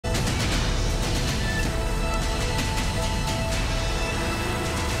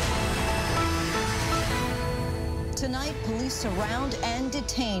Tonight, police surround and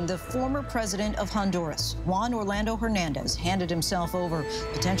detain the former president of Honduras. Juan Orlando Hernandez handed himself over,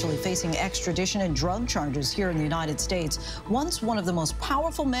 potentially facing extradition and drug charges here in the United States. Once one of the most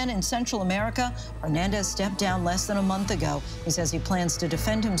powerful men in Central America, Hernandez stepped down less than a month ago. He says he plans to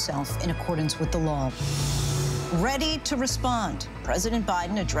defend himself in accordance with the law. Ready to respond. President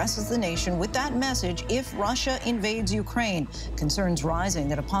Biden addresses the nation with that message if Russia invades Ukraine. Concerns rising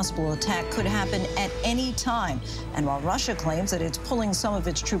that a possible attack could happen at any time. And while Russia claims that it's pulling some of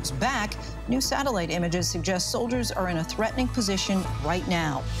its troops back, new satellite images suggest soldiers are in a threatening position right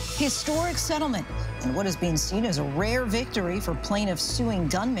now. Historic settlement. And what is being seen as a rare victory for plaintiffs suing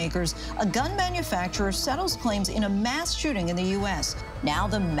gun makers, a gun manufacturer settles claims in a mass shooting in the U.S. Now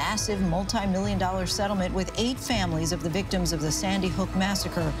the massive multi-million-dollar settlement with 8 families of the victims of the Sandy Hook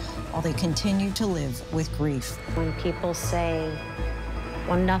massacre, while they continue to live with grief. When people say,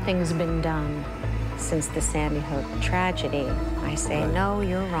 well, nothing's been done since the Sandy Hook tragedy, I say, no,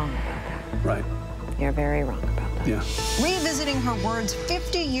 you're wrong about that. Right. You're very wrong about that. Yeah. Revisiting her words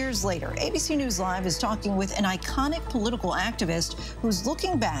 50 years later, ABC News Live is talking with an iconic political activist who's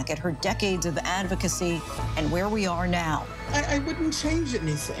looking back at her decades of advocacy and where we are now. I wouldn't change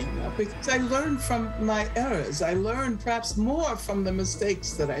anything because I learned from my errors. I learned perhaps more from the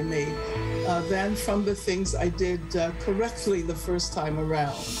mistakes that I made than from the things I did correctly the first time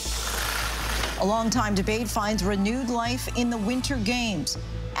around. A long-time debate finds renewed life in the Winter Games.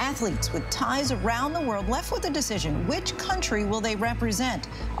 Athletes with ties around the world left with a decision. Which country will they represent?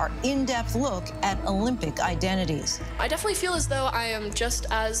 Our in-depth look at Olympic identities. I definitely feel as though I am just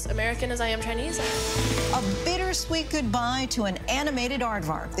as American as I am Chinese. A bittersweet goodbye to an animated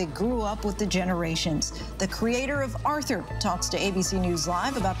aardvark that grew up with the generations. The creator of Arthur talks to ABC News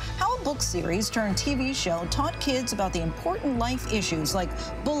Live about how a book series turned TV show taught kids about the important life issues like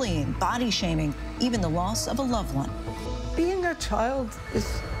bullying, body shaming, even the loss of a loved one. Being a child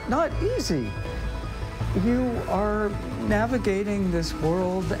is not easy. You are navigating this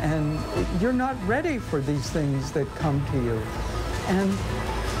world and you're not ready for these things that come to you. And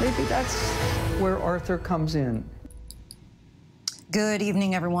maybe that's where Arthur comes in. Good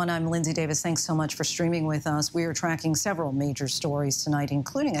evening, everyone. I'm Lindsay Davis. Thanks so much for streaming with us. We are tracking several major stories tonight,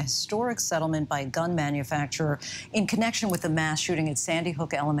 including a historic settlement by a gun manufacturer in connection with the mass shooting at Sandy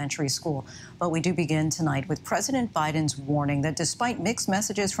Hook Elementary School. But we do begin tonight with President Biden's warning that despite mixed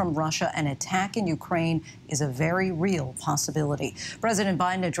messages from Russia, an attack in Ukraine is a very real possibility. President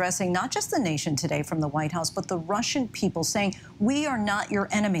Biden addressing not just the nation today from the White House, but the Russian people, saying, "We are not your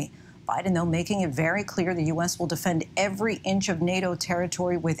enemy." Biden, though, making it very clear the U.S. will defend every inch of NATO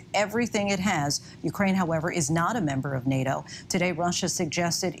territory with everything it has. Ukraine, however, is not a member of NATO. Today, Russia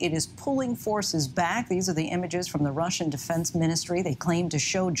suggested it is pulling forces back. These are the images from the Russian Defense Ministry. They claim to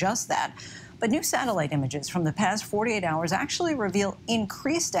show just that. But new satellite images from the past 48 hours actually reveal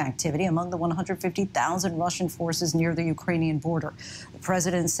increased activity among the 150,000 Russian forces near the Ukrainian border. The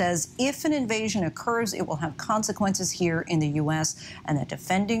president says if an invasion occurs, it will have consequences here in the U.S., and that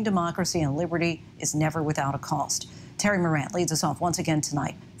defending democracy and liberty is never without a cost. Terry Morant leads us off once again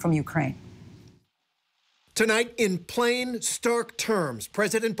tonight from Ukraine. Tonight, in plain, stark terms,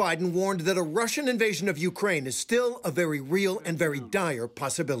 President Biden warned that a Russian invasion of Ukraine is still a very real and very dire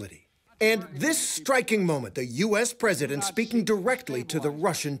possibility. And this striking moment, the U.S. president speaking directly to the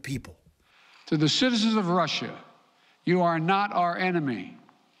Russian people. To the citizens of Russia, you are not our enemy.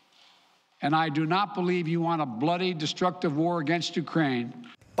 And I do not believe you want a bloody, destructive war against Ukraine.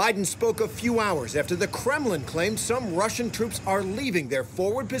 Biden spoke a few hours after the Kremlin claimed some Russian troops are leaving their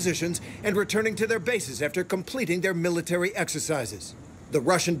forward positions and returning to their bases after completing their military exercises. The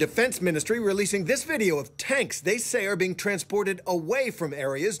Russian Defense Ministry releasing this video of tanks they say are being transported away from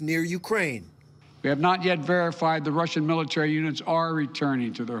areas near Ukraine. We have not yet verified the Russian military units are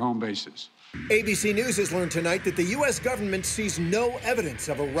returning to their home bases. ABC News has learned tonight that the U.S. government sees no evidence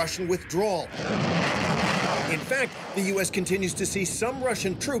of a Russian withdrawal. In fact, the U.S. continues to see some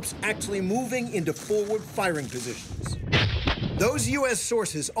Russian troops actually moving into forward firing positions. Those U.S.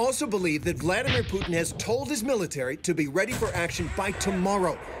 sources also believe that Vladimir Putin has told his military to be ready for action by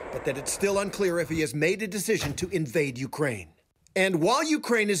tomorrow, but that it's still unclear if he has made a decision to invade Ukraine. And while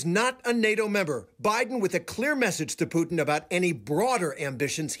Ukraine is not a NATO member, Biden with a clear message to Putin about any broader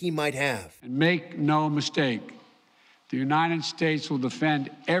ambitions he might have. And make no mistake, the United States will defend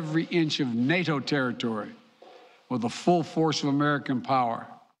every inch of NATO territory with the full force of American power.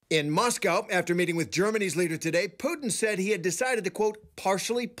 In Moscow, after meeting with Germany's leader today, Putin said he had decided to, quote,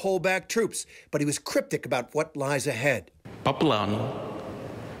 partially pull back troops, but he was cryptic about what lies ahead. По плану.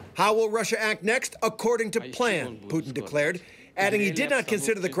 How will Russia act next? According to plan, Putin declared. adding he did not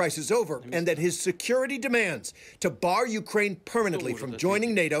consider the crisis over and that his security demands to bar Ukraine permanently from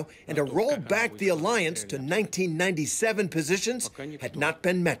joining NATO and to roll back the alliance to 1997 positions had not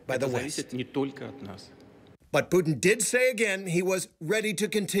been met by the West. But Putin did say again he was ready to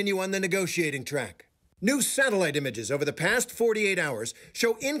continue on the negotiating track. New satellite images over the past 48 hours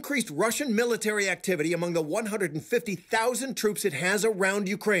show increased Russian military activity among the 150,000 troops it has around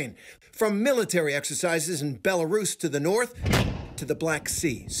Ukraine, from military exercises in Belarus to the north to the Black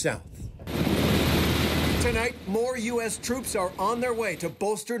Sea south. Tonight, more U.S. troops are on their way to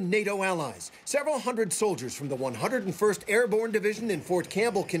bolster NATO allies. Several hundred soldiers from the 101st Airborne Division in Fort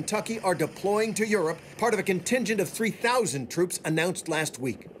Campbell, Kentucky, are deploying to Europe, part of a contingent of 3,000 troops announced last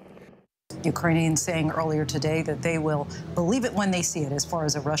week. Ukrainians saying earlier today that they will believe it when they see it as far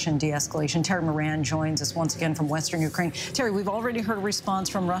as a Russian de-escalation. Terry Moran joins us once again from Western Ukraine. Terry, we've already heard a response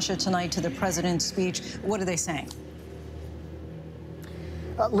from Russia tonight to the president's speech. What are they saying?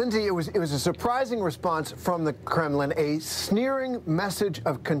 Lindsay, it was a surprising response from the Kremlin, a sneering message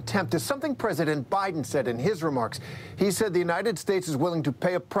of contempt. It's something President Biden said in his remarks. He said the United States is willing to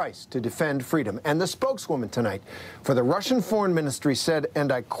pay a price to defend freedom. And the spokeswoman tonight for the Russian Foreign Ministry said,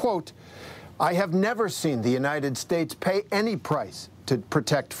 and I quote, "I have never seen the United States pay any price to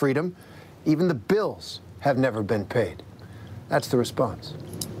protect freedom. Even the bills have never been paid." That's the response.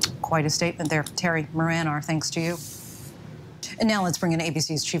 Quite a statement there. Terry Moran, our thanks to you. And now let's bring in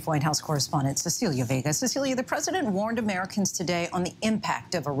ABC's chief White House correspondent, Cecilia Vega. Cecilia, the president warned Americans today on the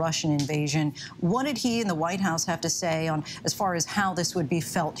impact of a Russian invasion. What did he and the White House have to say on as far as how this would be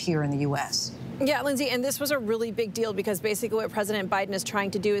felt here in the U.S.? Yeah, Lindsay, and this was a really big deal because basically what President Biden is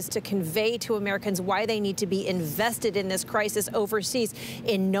trying to do is to convey to Americans why they need to be invested in this crisis overseas.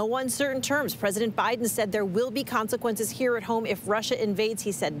 In no uncertain terms, President Biden said there will be consequences here at home if Russia invades.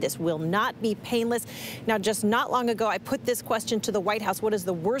 He said this will not be painless. Now, just not long ago, I put this question to the White House. What is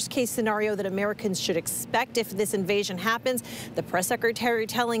the worst case scenario that Americans should expect if this invasion happens? The press secretary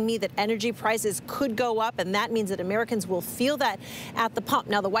telling me that energy prices could go up, and that means that Americans will feel that at the pump.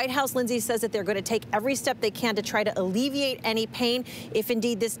 Now, the White House, Lindsay, says that they're going to take every step they can to try to alleviate any pain if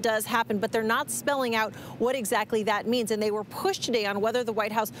indeed this does happen, but they're not spelling out what exactly that means. And they were pushed today on whether the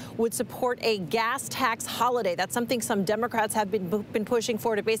White House would support a gas tax holiday. That's something some Democrats have been pushing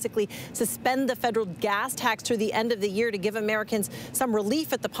for, to basically suspend the federal gas tax through the end of the year to give Americans some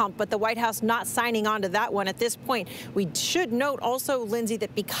relief at the pump, but the White House not signing on to that one at this point. We should note also, Lindsay,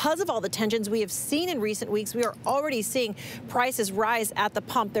 that because of all the tensions we have seen in recent weeks, we are already seeing prices rise at the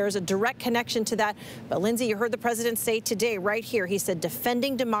pump. There is a direct connection to that. But, Lindsay, you heard the president say today right here, he said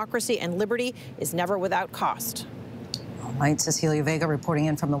defending democracy and liberty is never without cost. All right, Cecilia Vega reporting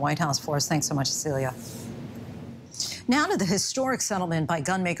in from the White House for us. Thanks so much, Cecilia. Now to the historic settlement by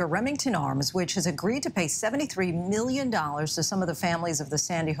gunmaker Remington Arms, which has agreed to pay $73 million to some of the families of the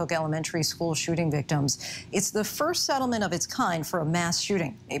Sandy Hook Elementary School shooting victims. It's the first settlement of its kind for a mass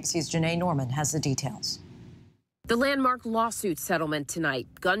shooting. ABC's Janae Norman has the details. The landmark lawsuit settlement tonight,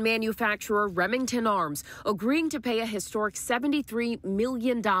 gun manufacturer Remington Arms agreeing to pay a historic $73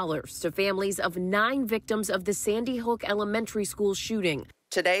 million to families of 9 victims of the Sandy Hook Elementary School shooting.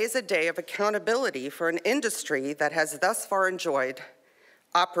 Today is a day of accountability for an industry that has thus far enjoyed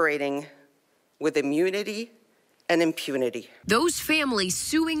operating with immunity and impunity. Those families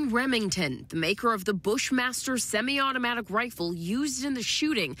suing Remington, the maker of the Bushmaster semi-automatic rifle used in the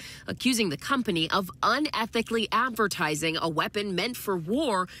shooting, accusing the company of unethically advertising a weapon meant for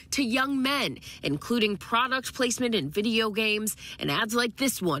war to young men, including product placement in video games and ads like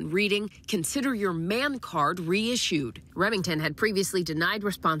this one reading, "Consider your man card reissued." Remington had previously denied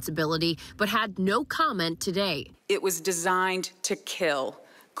responsibility but had no comment today. It was designed to kill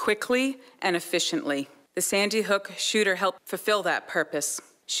quickly and efficiently. The Sandy Hook shooter helped fulfill that purpose,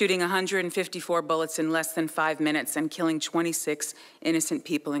 shooting 154 bullets in less than 5 minutes and killing 26 innocent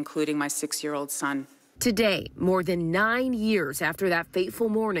people, including my 6-year-old son. Today, more than 9 years after that fateful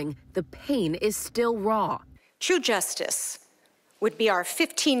morning, the pain is still raw. True justice would be our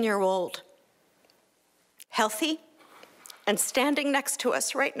 15-year-old, healthy and standing next to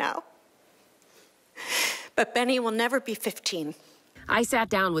us right now. But Benny will never be 15. I sat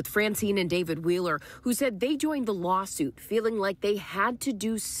down with Francine and David Wheeler, who said they joined the lawsuit feeling like they had to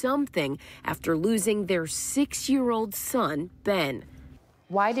do something after losing their 6-year-old son, Ben.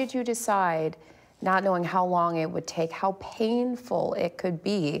 Why did you decide, not knowing how long it would take, how painful it could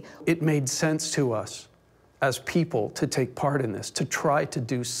be? It made sense to us as people to take part in this, to try to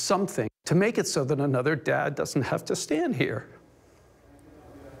do something to make it so that another dad doesn't have to stand here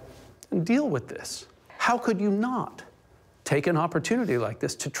and deal with this. How could you not take an opportunity like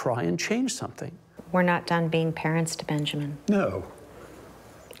this to try and change something? We're not done being parents to Benjamin. No.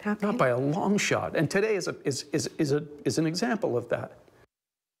 Not by a long shot. And today is an example of that.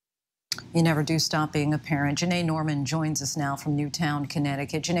 You never do stop being a parent. Janae Norman joins us now from Newtown,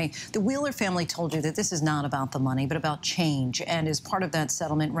 Connecticut. Janae, the Wheeler family told you that this is not about the money, but about change. And as part of that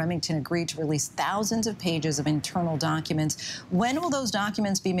settlement, Remington agreed to release thousands of pages of internal documents. When will those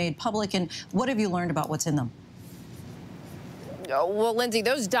documents be made public, and what have you learned about what's in them? Well, Lindsay,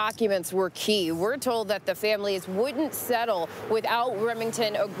 those documents were key. We're told that the families wouldn't settle without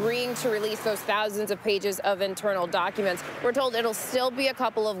Remington agreeing to release those thousands of pages of internal documents. We're told it'll still be a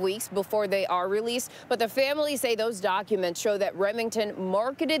couple of weeks before they are released, but the families say those documents show that Remington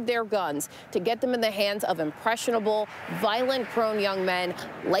marketed their guns to get them in the hands of impressionable, violent-prone young men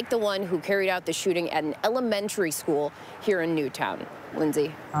like the one who carried out the shooting at an elementary school here in Newtown.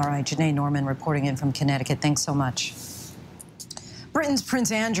 Lindsay. All right, Janae Norman reporting in from Connecticut. Thanks so much. Britain's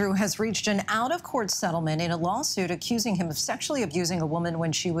Prince Andrew has reached an out-of-court settlement in a lawsuit accusing him of sexually abusing a woman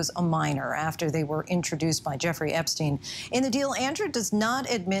when she was a minor after they were introduced by Jeffrey Epstein. In the deal, Andrew does not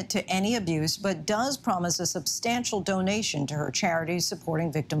admit to any abuse, but does promise a substantial donation to her charity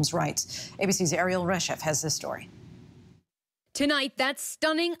supporting victims' rights. ABC's Ariel Reshef has this story. Tonight, that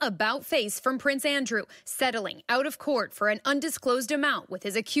stunning about-face from Prince Andrew, settling out of court for an undisclosed amount with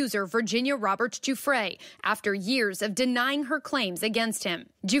his accuser, Virginia Roberts Giuffre, after years of denying her claims against him.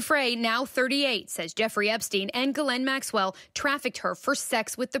 Giuffre, now 38, says Jeffrey Epstein and Ghislaine Maxwell trafficked her for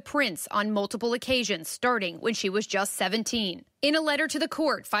sex with the prince on multiple occasions, starting when she was just 17. In a letter to the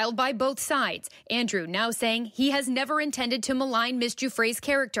court filed by both sides, Andrew now saying he has never intended to malign Ms. Giuffre's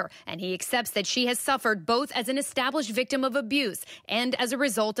character, and he accepts that she has suffered both as an established victim of abuse and as a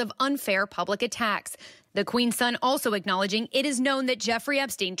result of unfair public attacks. The Queen's son also acknowledging it is known that Jeffrey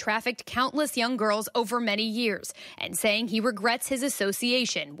Epstein trafficked countless young girls over many years, and saying he regrets his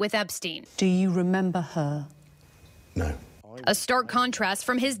association with Epstein. Do you remember her? No. A stark contrast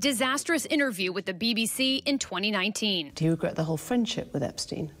from his disastrous interview with the BBC in 2019. Do you regret the whole friendship with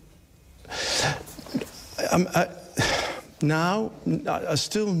Epstein? Now,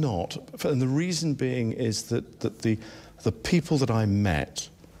 still not. And the reason being is that the people that I met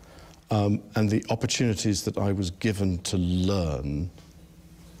and the opportunities that I was given to learn,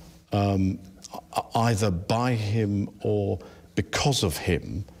 either by him or because of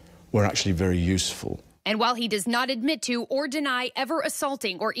him, were actually very useful. And while he does not admit to or deny ever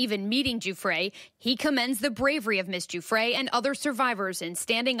assaulting or even meeting Giuffre, he commends the bravery of Ms. Giuffre and other survivors in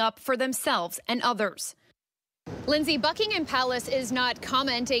standing up for themselves and others. Lindsay, Buckingham Palace is not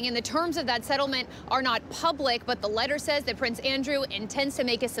commenting, and the terms of that settlement are not public, but the letter says that Prince Andrew intends to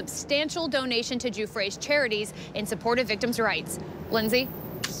make a substantial donation to Giuffre's charities in support of victims' rights. Lindsay?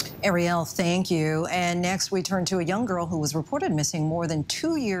 Ariel, thank you. And next, we turn to a young girl who was reported missing more than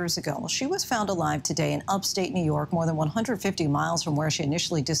 2 years ago. She was found alive today in upstate New York, more than 150 miles from where she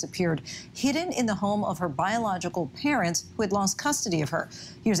initially disappeared, hidden in the home of her biological parents who had lost custody of her.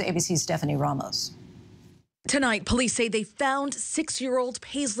 Here's ABC's Stephanie Ramos. Tonight, police say they found 6-year-old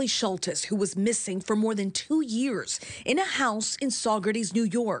Paisley Schultes, who was missing for more than 2 years, in a house in Saugerties, New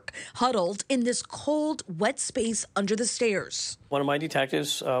York, huddled in this cold, wet space under the stairs. One of my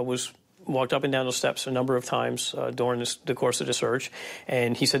detectives walked up and down the steps a number of times during the course of the search,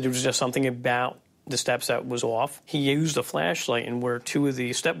 and he said there was just something about the steps that was off. He used a flashlight, and where two of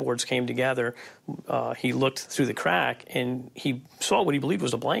the step boards came together, he looked through the crack, and he saw what he believed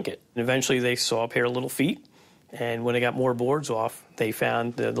was a blanket. And eventually they saw a pair of little feet. And when they got more boards off, they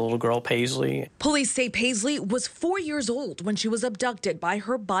found the little girl, Paisley. Police say Paisley was 4 years old when she was abducted by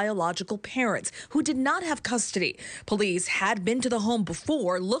her biological parents, who did not have custody. Police had been to the home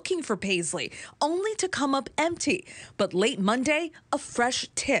before looking for Paisley, only to come up empty. But late Monday, a fresh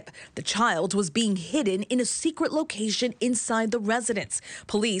tip. The child was being hidden in a secret location inside the residence.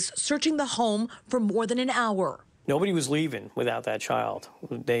 Police searching the home for more than an hour. Nobody was leaving without that child.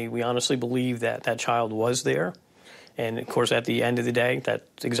 We honestly believe that that child was there. And, of course, at the end of the day,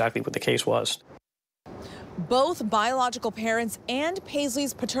 that's exactly what the case was. Both biological parents and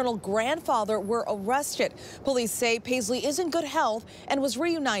Paisley's paternal grandfather were arrested. Police say Paisley is in good health and was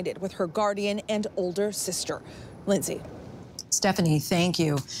reunited with her guardian and older sister. Lindsay. Stephanie, thank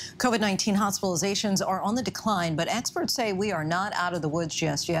you. COVID-19 hospitalizations are on the decline, but experts say we are not out of the woods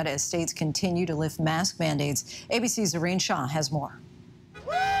just yet as states continue to lift mask mandates. ABC's Zareen Shah has more.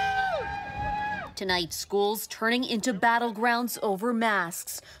 Tonight, schools turning into battlegrounds over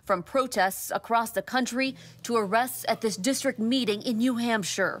masks, from protests across the country to arrests at this district meeting in New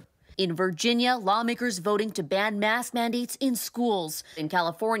Hampshire. In Virginia, lawmakers voting to ban mask mandates in schools. In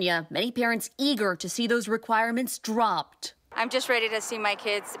California, many parents eager to see those requirements dropped. I'm just ready to see my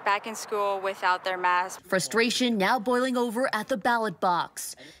kids back in school without their masks. Frustration now boiling over at the ballot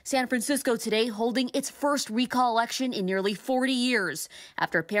box. San Francisco today holding its first recall election in nearly 40 years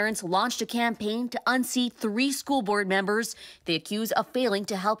after parents launched a campaign to unseat 3 school board members they accuse of failing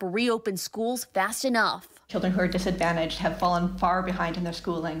to help reopen schools fast enough. Children who are disadvantaged have fallen far behind in their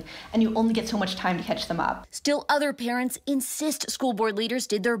schooling, and you only get so much time to catch them up. Still, other parents insist school board leaders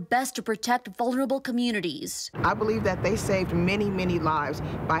did their best to protect vulnerable communities. I believe that they saved many, many lives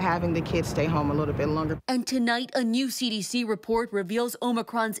by having the kids stay home a little bit longer. And tonight, a new CDC report reveals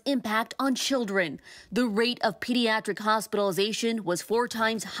Omicron's impact on children. The rate of pediatric hospitalization was 4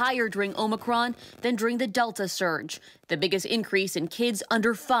 times higher during Omicron than during the Delta surge, the biggest increase in kids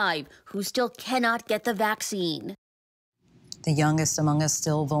under 5 who still cannot get the vaccine. The youngest among us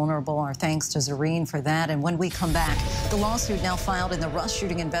still vulnerable. Our thanks to Zareen for that. And when we come back, the lawsuit now filed in the Rust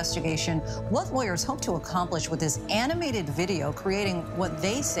shooting investigation, what lawyers hope to accomplish with this animated video creating what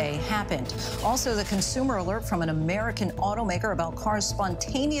they say happened. Also, the consumer alert from an American automaker about cars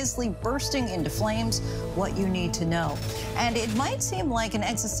spontaneously bursting into flames, what you need to know. And it might seem like an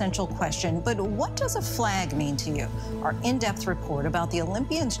existential question, but what does a flag mean to you? Our in-depth report about the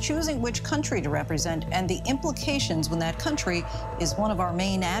Olympians choosing which country to represent and the implications when that country is one of our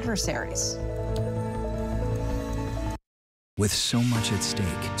main adversaries. With so much at stake,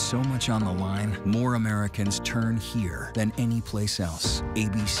 so much on the line, more Americans turn here than any place else.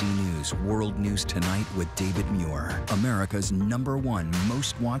 ABC News World News Tonight with David Muir, America's #1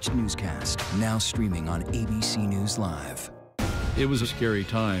 most watched newscast, now streaming on ABC News Live. It was a scary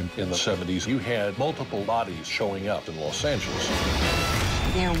time in the 70s. You had multiple bodies showing up in Los Angeles.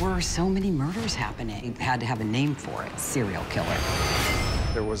 There were so many murders happening. You had to have a name for it, serial killer.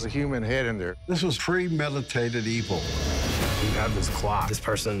 There was a human head in there. This was premeditated evil. You have this clock. This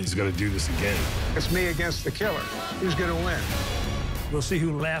person is going to do this again. It's me against the killer. Who's going to win? We'll see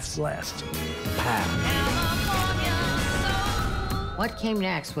who laughs last. What came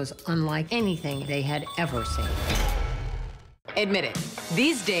next was unlike anything they had ever seen. Admit it.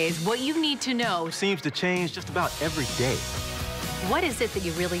 These days, what you need to know seems to change just about every day. What is it that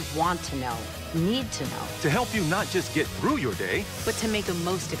you really want to know, need to know? To help you not just get through your day, but to make the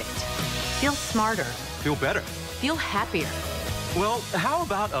most of it. Feel smarter. Feel better. Feel happier. Well, how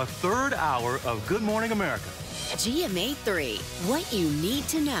about a 3rd hour of Good Morning America? GMA 3, what you need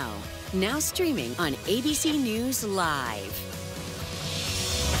to know. Now streaming on ABC News Live.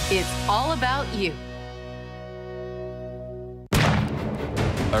 It's all about you.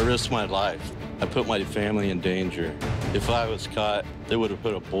 I risked my life. I put my family in danger. If I was caught, they would have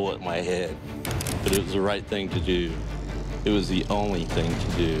put a bullet in my head. But it was the right thing to do. It was the only thing to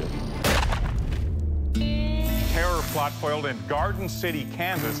do. Terror plot foiled in Garden City,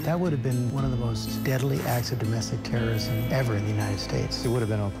 Kansas. That would have been one of the most deadly acts of domestic terrorism ever in the United States. It would have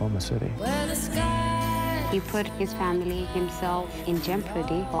been Oklahoma City. He put his family, himself, in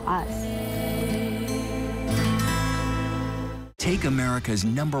jeopardy for us. Take America's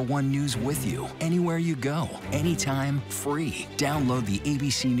 #1 news with you anywhere you go, anytime, free. Download the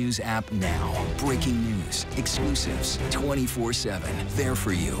ABC News app now. Breaking news, exclusives, 24/7. There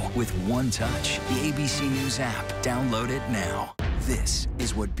for you with one touch. The ABC News app. Download it now. This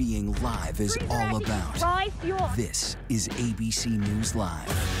is what being live is all about. This is ABC News Live.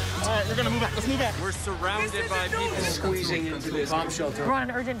 All right, we're gonna move back. Let's move back. We're surrounded by people squeezing into this bomb shelter. We're on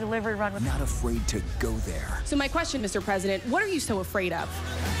an urgent delivery run. Not afraid to go there. So my question, Mr. President, what are you so afraid of?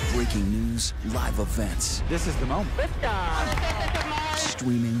 Breaking news, live events. This is the moment.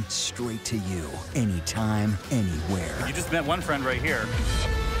 Streaming straight to you, anytime, anywhere. You just met one friend right here.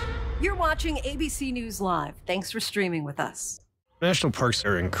 You're watching ABC News Live. Thanks for streaming with us. National parks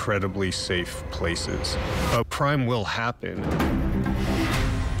are incredibly safe places. A crime will happen.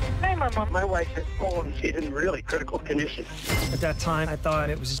 Hey, my wife has fallen. She's in really critical condition. At that time, I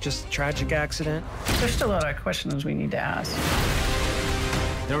thought it was just a tragic accident. There's still a lot of questions we need to ask.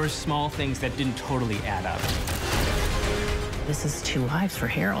 There were small things that didn't totally add up. This is 2 lives for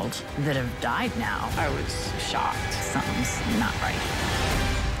Harold that have died now. I was shocked. Something's not right.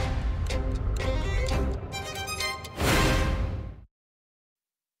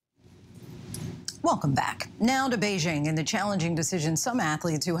 Welcome back. Now to Beijing and the challenging decision some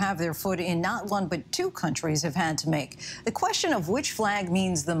athletes who have their foot in not 1 but 2 countries have had to make. The question of which flag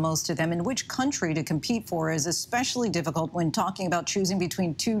means the most to them and which country to compete for is especially difficult when talking about choosing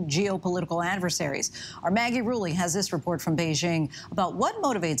between 2 geopolitical adversaries. Our Maggie Rulli has this report from Beijing about what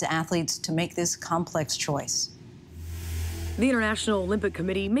motivates athletes to make this complex choice. The International Olympic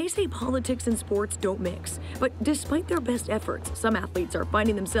Committee may say politics and sports don't mix, but despite their best efforts, some athletes are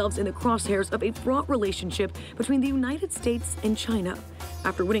finding themselves in the crosshairs of a fraught relationship between the United States and China.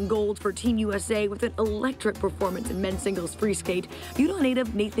 After winning gold for Team USA with an electric performance in men's singles free skate, Utah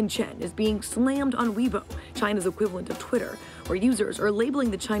native Nathan Chen is being slammed on Weibo, China's equivalent of Twitter, where users are labeling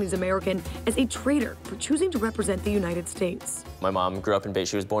the Chinese American as a traitor for choosing to represent the United States. My mom grew up in Beijing.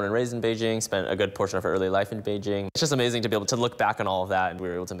 She was born and raised in Beijing, spent a good portion of her early life in Beijing. It's just amazing to be able to look back on all of that, and we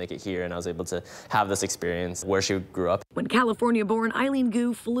were able to make it here, and I was able to have this experience where she grew up. When California-born Eileen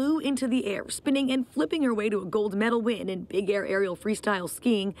Gu flew into the air, spinning and flipping her way to a gold medal win in big air aerial freestyle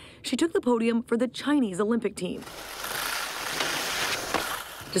skiing, she took the podium for the Chinese Olympic team.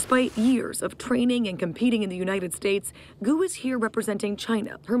 Despite years of training and competing in the United States, Gu is here representing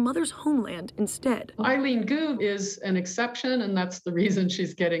China, her mother's homeland, instead. Eileen Gu is an exception, and that's the reason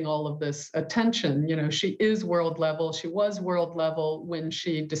she's getting all of this attention. You know, she is world level. She was world level when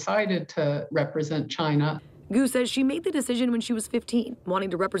she decided to represent China. Gu says she made the decision when she was 15,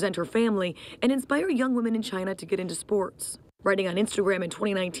 wanting to represent her family and inspire young women in China to get into sports. Writing on Instagram in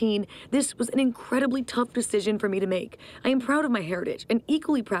 2019, "This was an incredibly tough decision for me to make. I am proud of my heritage and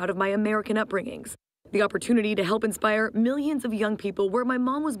equally proud of my American upbringings. The opportunity to help inspire millions of young people where my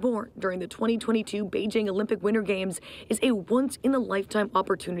mom was born during the 2022 Beijing Olympic Winter Games is a once-in-a-lifetime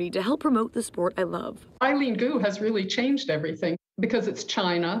opportunity to help promote the sport I love." Eileen Gu has really changed everything because it's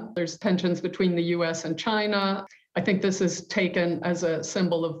China. There's tensions between the U.S. and China. I think this is taken as a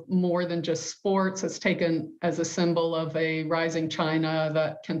symbol of more than just sports. It's taken as a symbol of a rising China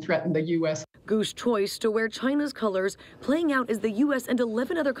that can threaten the U.S. Gu's choice to wear China's colors playing out as the U.S. and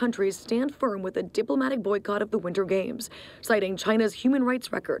 11 other countries stand firm with a diplomatic boycott of the Winter Games, citing China's human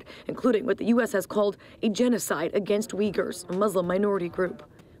rights record, including what the U.S. has called a genocide against Uyghurs, a Muslim minority group.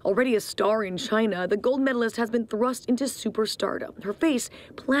 Already a star in China, the gold medalist has been thrust into superstardom, her face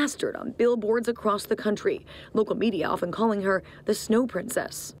plastered on billboards across the country, local media often calling her the Snow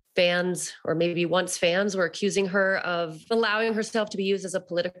Princess. Fans, or maybe once fans, were accusing her of allowing herself to be used as a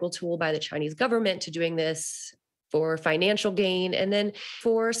political tool by the Chinese government, to doing this for financial gain, and then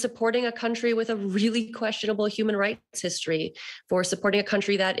for supporting a country with a really questionable human rights history, for supporting a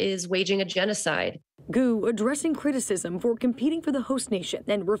country that is waging a genocide. Gu addressing criticism for competing for the host nation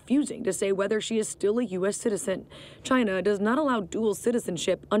and refusing to say whether she is still a U.S. citizen. China does not allow dual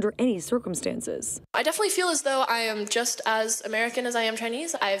citizenship under any circumstances. I definitely feel as though I am just as American as I am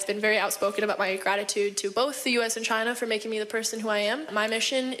Chinese. I have been very outspoken about my gratitude to both the U.S. and China for making me the person who I am. My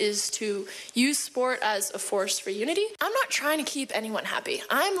mission is to use sport as a force for unity. I'm not trying to keep anyone happy.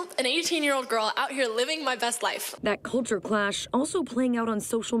 I'm an 18-year-old girl out here living my best life. That culture clash also playing out on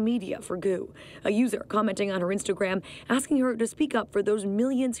social media for Gu. A user commenting on her Instagram, asking her to speak up for those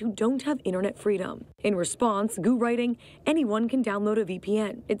millions who don't have internet freedom. In response, Gu writing, "Anyone can download a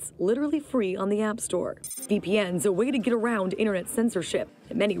VPN. It's literally free on the App Store." VPN's a way to get around internet censorship,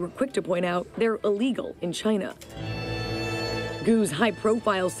 and many were quick to point out they're illegal in China. Gu's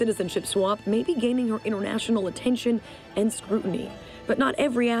high-profile citizenship swap may be gaining her international attention and scrutiny. But not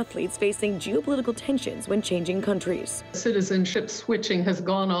every athlete's facing geopolitical tensions when changing countries. Citizenship switching has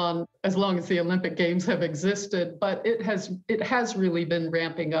gone on as long as the Olympic Games have existed, but it has really been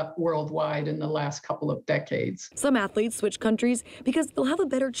ramping up worldwide in the last couple of decades. Some athletes switch countries because they'll have a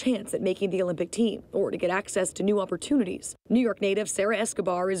better chance at making the Olympic team or to get access to new opportunities. New York native Sarah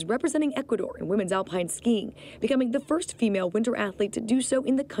Escobar is representing Ecuador in women's alpine skiing, becoming the first female winter athlete to do so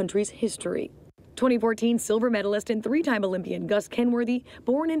in the country's history. 2014 silver medalist and three-time Olympian Gus Kenworthy,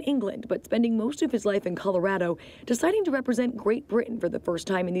 born in England but spending most of his life in Colorado, deciding to represent Great Britain for the first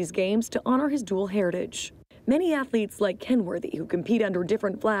time in these games to honor his dual heritage. Many athletes like Kenworthy, who compete under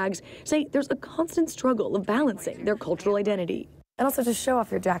different flags, say there's a constant struggle of balancing their cultural identity. And also just show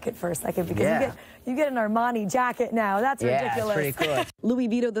off your jacket for a second, because you get an Armani jacket now. That's ridiculous. It's pretty cool. Louis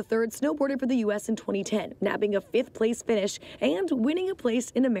Vito III snowboarded for the U.S. in 2010, nabbing a 5th-place finish and winning a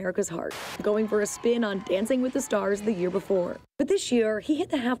place in America's heart, going for a spin on Dancing with the Stars the year before. But this year, he hit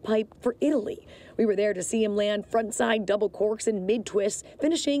the half-pipe for Italy. We were there to see him land frontside double corks and mid-twists,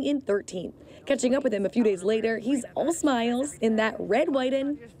 finishing in 13th. Catching up with him a few days later, he's all smiles in that red, white,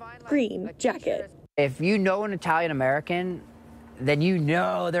 and green jacket. If you know an Italian-American, then you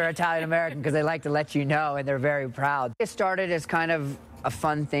know they're Italian-American because they like to let you know, and they're very proud. It started as kind of a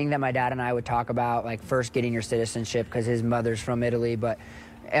fun thing that my dad and I would talk about, like first getting your citizenship because his mother's from Italy, but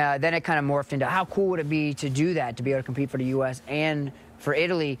Then it kind of morphed into how cool would it be to do that, to be able to compete for the U.S. and for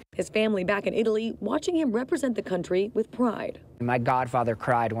Italy. His family back in Italy watching him represent the country with pride. My godfather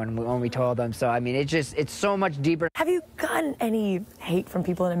cried when we told them. So, I mean, it's so much deeper. Have you gotten any hate from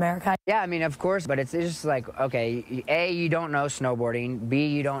people in America? Yeah, I mean, of course, but it's just like, okay, A, you don't know snowboarding. B,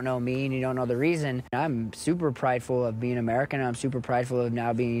 you don't know me and you don't know the reason. I'm super prideful of being American. I'm super prideful of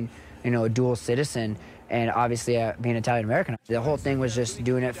now being, you know, a dual citizen. And obviously being Italian-American. The whole thing was just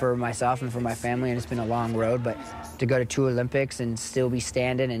doing it for myself and for my family, and it's been a long road, but to go to 2 Olympics and still be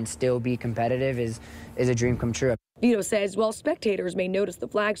standing and still be competitive is a dream come true. Vito says while spectators may notice the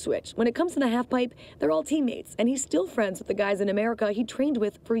flag switch, when it comes to the halfpipe, they're all teammates, and he's still friends with the guys in America he trained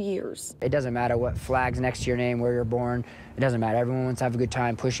with for years. It doesn't matter what flag's next to your name, where you're born. It doesn't matter. Everyone wants to have a good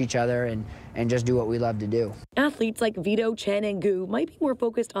time, push each other, and just do what we love to do. Athletes like Vito, Chen, and Gu might be more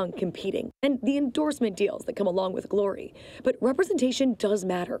focused on competing and the endorsement deals that come along with glory. But representation does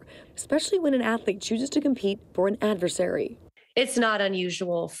matter, especially when an athlete chooses to compete for an adversary. It's not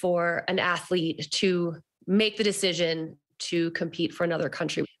unusual for an athlete to make the decision to compete for another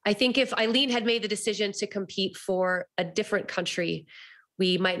country. I think if Eileen had made the decision to compete for a different country,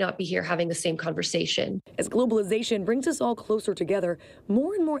 we might not be here having the same conversation. As globalization brings us all closer together,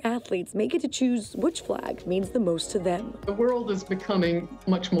 more and more athletes may get to choose which flag means the most to them. The world is becoming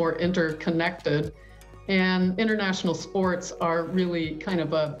much more interconnected, and international sports are really kind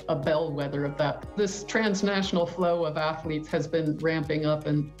of a bellwether of that. This transnational flow of athletes has been ramping up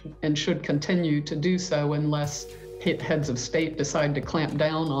and should continue to do so unless heads of state decide to clamp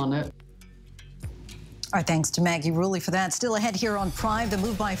down on it. Our thanks to Maggie Rulli for that. Still ahead here on Prime, the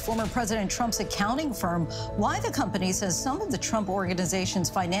move by former President Trump's accounting firm. Why the company says some of the Trump organization's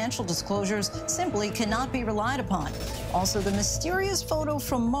financial disclosures simply cannot be relied upon. Also, the mysterious photo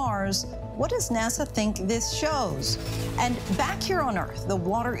from Mars. What does NASA think this shows? And back here on Earth, the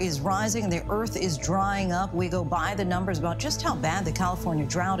water is rising, the Earth is drying up. We go by the numbers about just how bad the California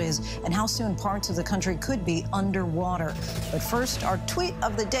drought is and how soon parts of the country could be underwater. But first, our tweet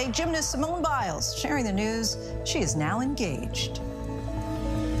of the day, gymnast Simone Biles sharing the news. She is now engaged.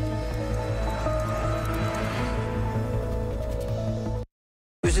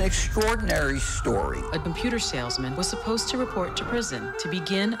 It was an extraordinary story. A computer salesman was supposed to report to prison to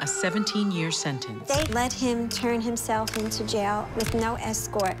begin a 17-year sentence. They let him turn himself into jail with no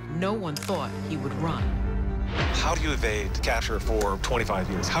escort. No one thought he would run. How do you evade capture for 25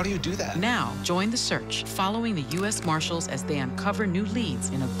 years? How do you do that? Now, join the search, following the U.S. Marshals as they uncover new leads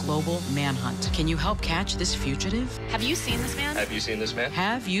in a global manhunt. Can you help catch this fugitive? Have you seen this man? Have you seen this man?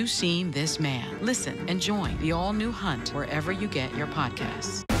 Have you seen this man? Listen and join the all-new Hunt wherever you get your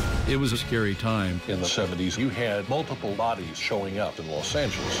podcasts. It was a scary time. In the 70s, you had multiple bodies showing up in Los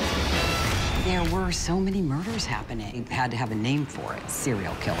Angeles. There were so many murders happening. You had to have a name for it,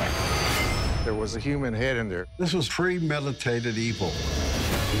 serial killer. There was a human head in there. This was premeditated evil.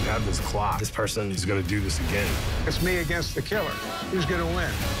 We have this clock. This person is going to do this again. It's me against the killer. Who's going to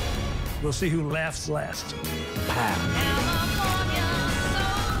win? We'll see who laughs last.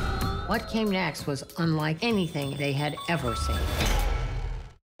 What came next was unlike anything they had ever seen.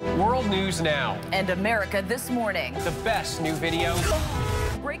 World News Now. And America This Morning. The best new videos.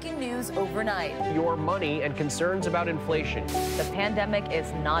 Breaking news overnight. Your money and concerns about inflation. The pandemic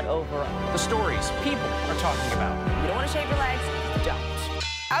is not over. The stories people are talking about. You don't want to shave your legs? Don't.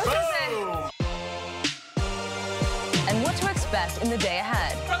 I was going to say. And what to expect in the day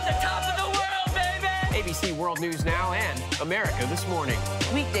ahead. From the top of the world, baby! ABC World News Now and America This Morning.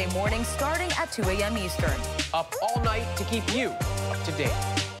 Weekday morning starting at 2 a.m. Eastern. Up all night to keep you up to date.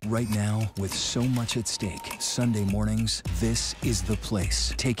 Right now, with so much at stake, Sunday mornings, this is the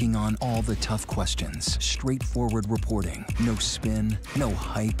place. Taking on all the tough questions, straightforward reporting, no spin, no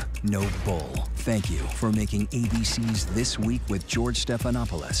hype, no bull. Thank you for making ABC's This Week with George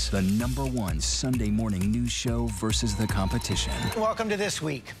Stephanopoulos the #1 Sunday morning news show versus the competition. Welcome to This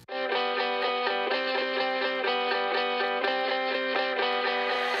Week.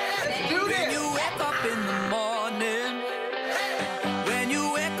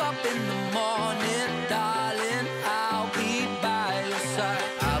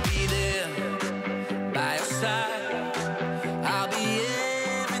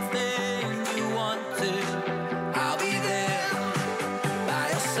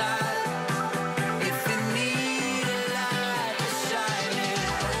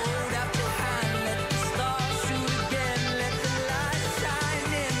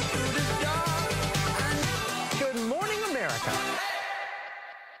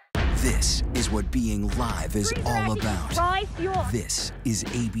 This is what being live is all about. Right, This is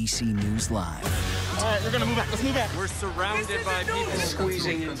ABC News Live. All right, we're gonna move back. Let's move back. We're surrounded by people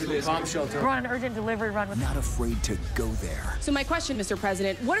squeezing into this bomb shelter. We're on an urgent delivery run. Not afraid to go there. So my question, Mr.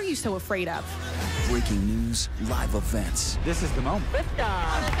 President, what are you so afraid of? Breaking news, live events. This is the moment.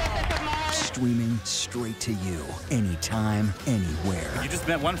 Streaming straight to you, anytime, anywhere. You just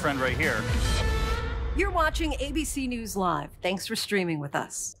met one friend right here. You're watching ABC News Live. Thanks for streaming with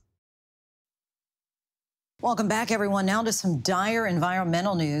us. Welcome back, everyone. Now to some dire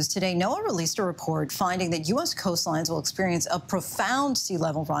environmental news. Today, NOAA released a report finding that U.S. coastlines will experience a profound sea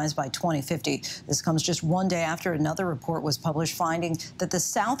level rise by 2050. This comes just one day after another report was published finding that the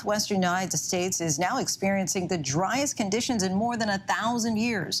southwestern United States is now experiencing the driest conditions in more than 1,000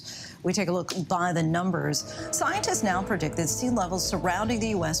 years. We take a look by the numbers. Scientists now predict that sea levels surrounding the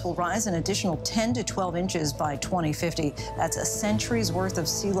U.S. will rise an additional 10 to 12 inches by 2050. That's a century's worth of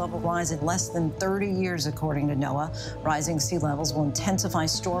sea level rise in less than 30 years, according to NOAA. Rising sea levels will intensify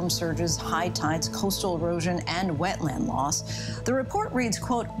storm surges, high tides, coastal erosion, and wetland loss. The report reads,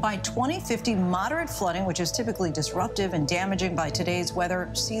 quote, by 2050, moderate flooding, which is typically disruptive and damaging by today's weather,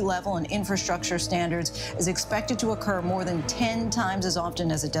 sea level, and infrastructure standards, is expected to occur more than 10 times as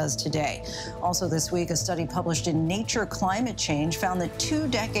often as it does today. Also this week, a study published in Nature Climate Change found that 2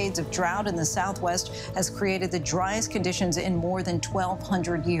 decades of drought in the Southwest has created the driest conditions in more than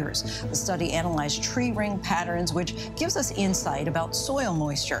 1,200 years. The study analyzed tree ring patterns, which gives us insight about soil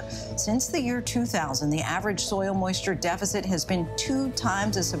moisture. Since the year 2000, the average soil moisture deficit has been 2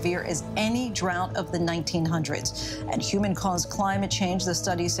 times as severe as any drought of the 1900s. And human-caused climate change, the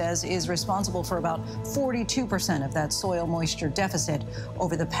study says, is responsible for about 42% of that soil moisture deficit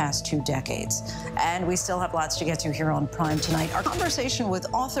over the past 2 decades. And we still have lots to get to here on Prime tonight. Our conversation with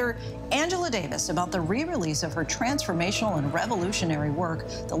author Angela Davis about the re-release of her transformational and revolutionary work,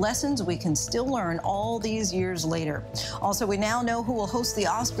 the lessons we can still learn all these years later. Also, we now know who will host the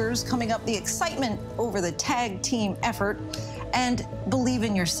Oscars. Coming up, the excitement over the tag team effort, and believe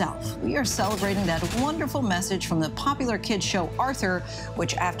in yourself. We are celebrating that wonderful message from the popular kids show Arthur,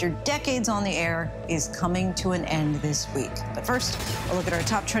 which after decades on the air is coming to an end this week. But first, a look at our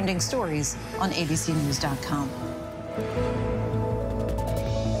top trending stories on abcnews.com.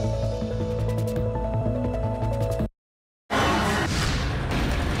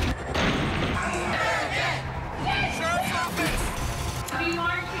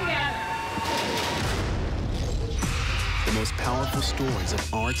 Powerful stories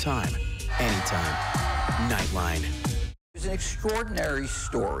of our time, anytime. Nightline. It's an extraordinary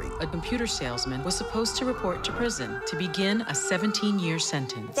story. A computer salesman was supposed to report to prison to begin a 17-year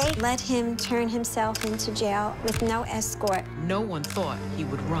sentence. They let him turn himself into jail with no escort. No one thought he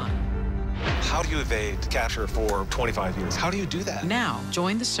would run. How do you evade capture for 25 years? How do you do that? Now,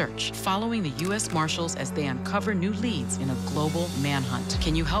 join the search, following the U.S. Marshals as they uncover new leads in a global manhunt.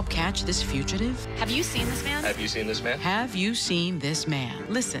 Can you help catch this fugitive? Have you seen this man? Have you seen this man? Have you seen this man?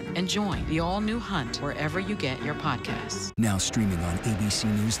 Listen and join the all-new Hunt wherever you get your podcasts. Now streaming on ABC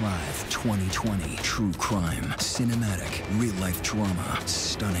News Live 2020. True crime, cinematic, real-life drama,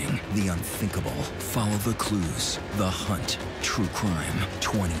 stunning, the unthinkable. Follow the clues. The Hunt. True crime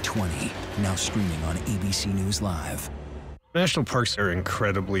 2020. Now streaming on ABC News Live. National parks are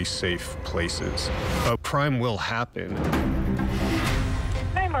incredibly safe places. Crime will happen.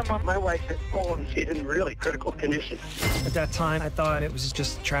 Hey, Mama. My wife had fallen. She's in really critical condition. At that time, I thought it was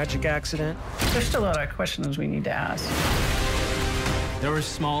just a tragic accident. There's still a lot of questions we need to ask. There were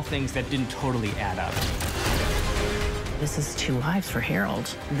small things that didn't totally add up. This is 2 lives for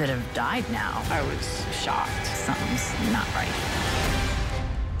Harold that have died now. I was shocked. Something's not right.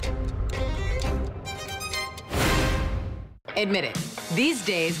 Admit it. These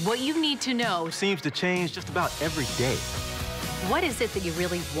days, what you need to know seems to change just about every day. What is it that you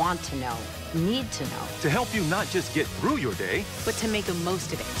really want to know, need to know? To help you not just get through your day, but to make the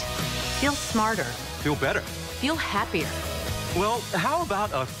most of it. Feel smarter. Feel better. Feel happier. Well, how about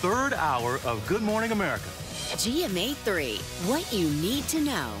a 3rd hour of Good Morning America? GMA 3, what you need to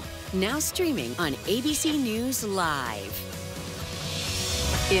know. Now streaming on ABC News Live.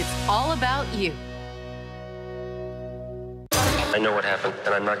 It's all about you. I know what happened,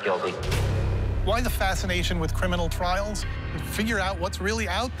 and I'm not guilty. Why the fascination with criminal trials? Figure out what's really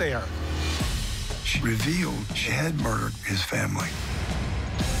out there. She revealed she had murdered his family.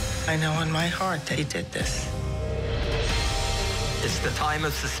 I know in my heart that he did this. It's the time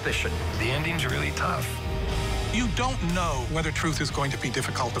of suspicion. The ending's really tough. You don't know whether truth is going to be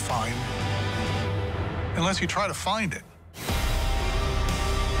difficult to find unless you try to find it.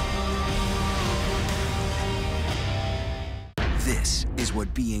 This is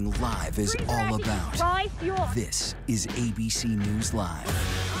what being live is all about. This is ABC News Live.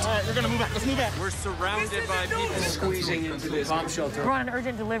 All right, we're gonna move back. Let's move back. We're surrounded by people squeezing into this bomb shelter. We're on an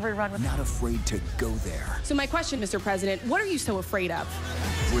urgent delivery run. Not afraid to go there. So my question, Mr. President, what are you so afraid of?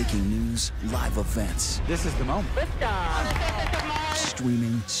 Breaking news, live events. This is the moment.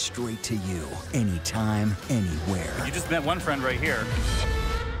 Streaming straight to you, anytime, anywhere. You just met one friend right here.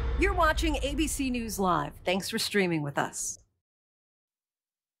 You're watching ABC News Live. Thanks for streaming with us.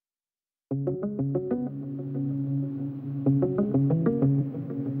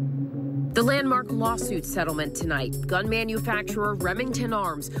 The landmark lawsuit settlement tonight. Gun manufacturer Remington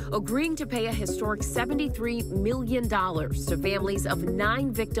Arms agreeing to pay a historic $73 million to families of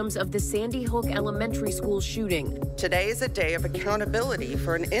 9 victims of the Sandy Hook Elementary School shooting. Today is a day of accountability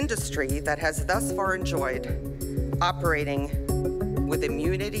for an industry that has thus far enjoyed operating with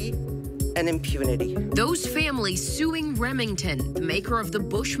immunity and impunity. Those families suing Remington, the maker of the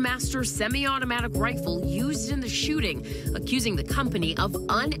Bushmaster semi-automatic rifle used in the shooting, accusing the company of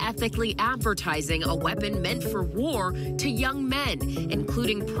unethically advertising a weapon meant for war to young men,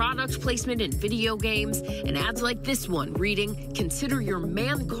 including product placement in video games and ads like this one reading, "Consider your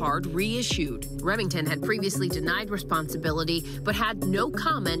man card reissued." Remington had previously denied responsibility, but had no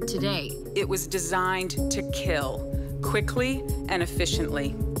comment today. It was designed to kill quickly and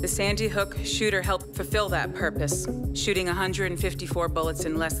efficiently. The Sandy Hook shooter helped fulfill that purpose, shooting 154 bullets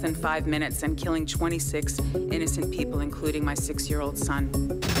in less than 5 minutes and killing 26 innocent people, including my 6-year-old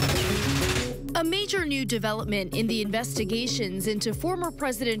son. A major new development in the investigations into former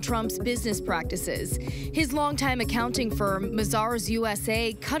President Trump's business practices. His longtime accounting firm, Mazars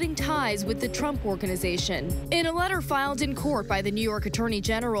USA, cutting ties with the Trump Organization. In a letter filed in court by the New York Attorney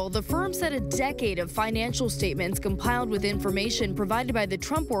General, the firm said a decade of financial statements compiled with information provided by the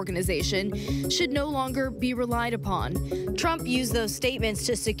Trump Organization should no longer be relied upon. Trump used those statements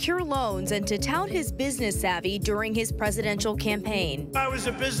to secure loans and to tout his business savvy during his presidential campaign. I was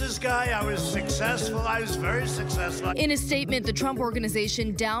a business guy. I was successful. I was very successful. In a statement, the Trump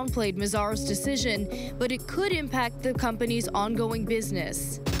Organization downplayed Mazars' decision, but it could impact the company's ongoing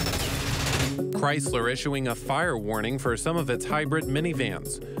business. Chrysler issuing a fire warning for some of its hybrid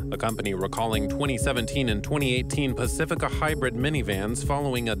minivans. The company recalling 2017 and 2018 Pacifica hybrid minivans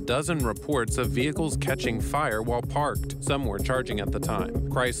following a dozen reports of vehicles catching fire while parked. Some were charging at the time.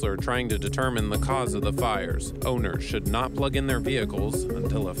 Chrysler trying to determine the cause of the fires. Owners should not plug in their vehicles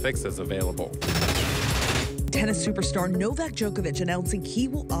until a fix is available. Tennis superstar Novak Djokovic announcing he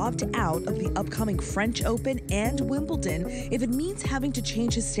will opt out of the upcoming French Open and Wimbledon if it means having to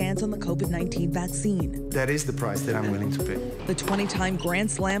change his stance on the COVID-19 vaccine. That is the price that I'm willing to pay. The 20-time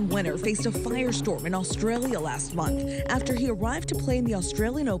Grand Slam winner faced a firestorm in Australia last month after he arrived to play in the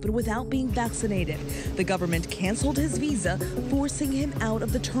Australian Open without being vaccinated. The government canceled his visa, forcing him out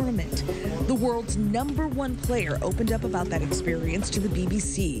of the tournament. The world's #1 player opened up about that experience to the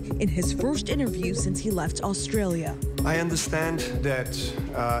BBC in his first interview since he left Australia. I understand that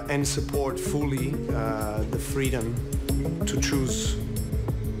and support fully the freedom to choose,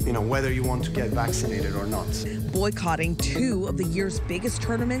 whether you want to get vaccinated or not. Boycotting 2 of the year's biggest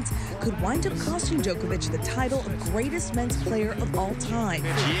tournaments could wind up costing Djokovic the title of greatest men's player of all time.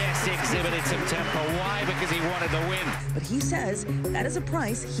 Yes, exhibited some temper. Why? Because he wanted the win. But he says that is a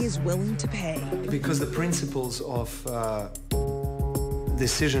price he is willing to pay. Because the principles of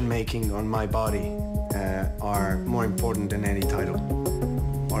decision-making on my body are more important than any title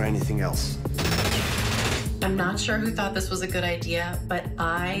or anything else. I'm not sure who thought this was a good idea, but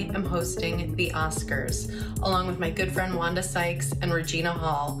I am hosting the Oscars along with my good friend Wanda Sykes and Regina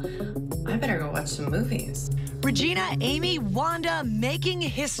Hall. I better go watch some movies. Regina, Amy, Wanda making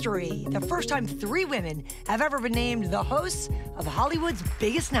history. The first time 3 women have ever been named the hosts of Hollywood's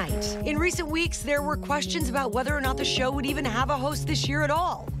biggest night. In recent weeks, there were questions about whether or not the show would even have a host this year at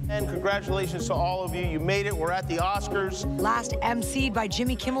all. And congratulations to all of you. You made it. We're at the Oscars. Last emceed by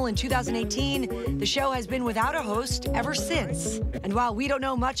Jimmy Kimmel in 2018, the show has been without a host ever since. And while we don't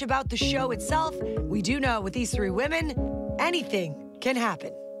know much about the show itself, we do know with these 3 women, anything can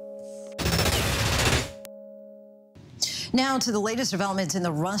happen. Now to the latest developments in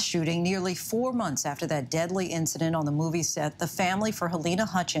the Rust shooting. Nearly 4 months after that deadly incident on the movie set, the family for Helena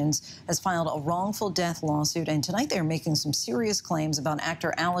Hutchins has filed a wrongful death lawsuit, and tonight they're making some serious claims about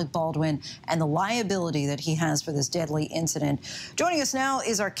actor Alec Baldwin and the liability that he has for this deadly incident. Joining us now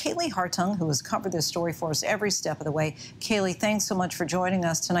is our Kaylee Hartung, who has covered this story for us every step of the way. Kaylee, thanks so much for joining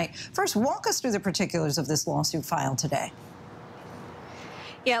us tonight. First, walk us through the particulars of this lawsuit filed today.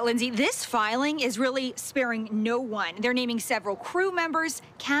 Yeah, Lindsay, this filing is really sparing no one. They're naming several crew members,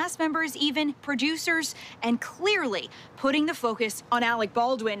 cast members, even producers, and clearly putting the focus on Alec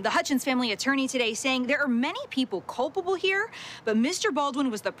Baldwin. The Hutchins family attorney today saying there are many people culpable here, but Mr. Baldwin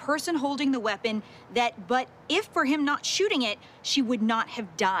was the person holding the weapon but if for him not shooting it, she would not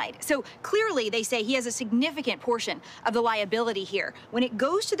have died. So clearly they say he has a significant portion of the liability here. When it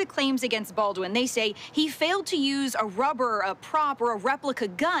goes to the claims against Baldwin, they say he failed to use a rubber, a prop, or a replica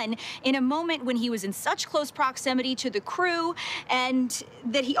gun in a moment when he was in such close proximity to the crew, and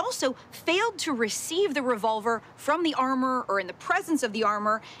that he also failed to receive the revolver from the armor or in the presence of the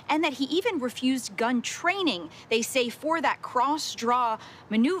armor, and that he even refused gun training, they say, for that cross-draw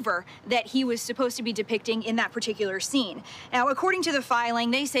maneuver that he was supposed to be depicting in that particular scene. Now, according to the filing,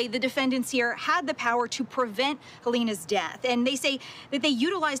 they say the defendants here had the power to prevent Helena's death, and they say that they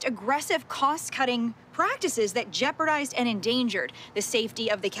utilized aggressive cost-cutting practices that jeopardized and endangered the safety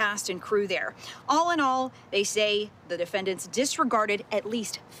of the cast and crew there. All in all, they say the defendants disregarded at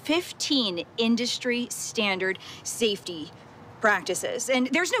least 15 industry standard safety practices. And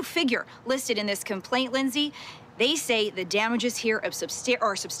there's no figure listed in this complaint, Lindsay. They say the damages here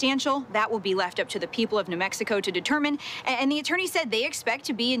are substantial. That will be left up to the people of New Mexico to determine. And the attorney said they expect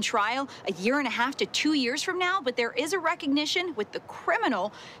to be in trial 1.5 to 2 years from now, but there is a recognition with the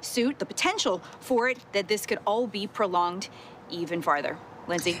criminal suit, the potential for it, that this could all be prolonged even farther.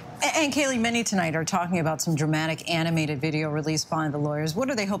 Lindsay. And Kaylee, many tonight are talking about some dramatic animated video released by the lawyers. What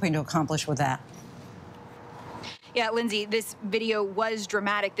are they hoping to accomplish with that? Yeah, Lindsay, this video was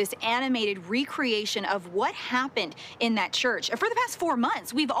dramatic, this animated recreation of what happened in that church. For the past 4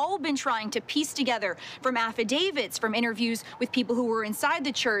 months, we've all been trying to piece together from affidavits, from interviews with people who were inside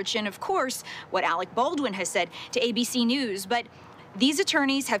the church, and of course, what Alec Baldwin has said to ABC News. But these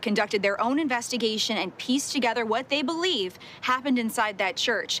attorneys have conducted their own investigation and pieced together what they believe happened inside that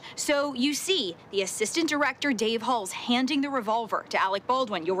church. So you see the assistant director, Dave Halls, handing the revolver to Alec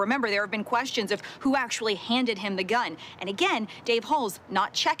Baldwin. You'll remember there have been questions of who actually handed him the gun. And again, Dave Halls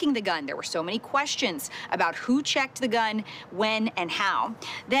not checking the gun. There were so many questions about who checked the gun, when, and how.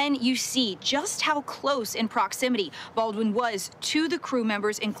 Then you see just how close in proximity Baldwin was to the crew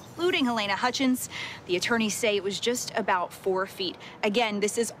members, including Helena Hutchins. The attorneys say it was just about 4 feet. Again,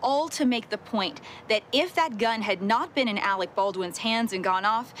 this is all to make the point that if that gun had not been in Alec Baldwin's hands and gone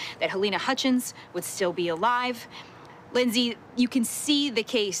off, that Helena Hutchins would still be alive. Lindsay, you can see the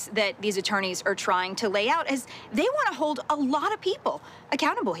case that these attorneys are trying to lay out as they want to hold a lot of people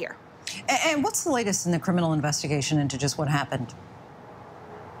accountable here. And what's the latest in the criminal investigation into just what happened?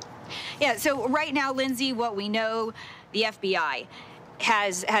 Yeah, so right now, Lindsay, what we know, the FBI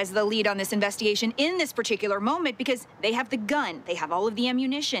has the lead on this investigation in this particular moment because they have the gun, they have all of the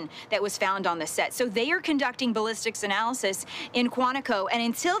ammunition that was found on the set. So they are conducting ballistics analysis in Quantico, and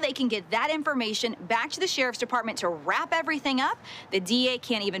until they can get that information back to the Sheriff's Department to wrap everything up, the DA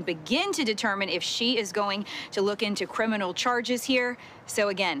can't even begin to determine if she is going to look into criminal charges here. So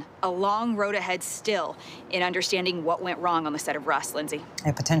again, a long road ahead still in understanding what went wrong on the set of Rust, Lindsay.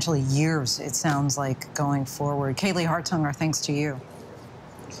 And potentially years, it sounds like, going forward. Kaylee Hartung, our thanks to you.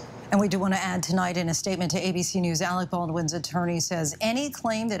 And we do want to add tonight in a statement to ABC News, Alec Baldwin's attorney says any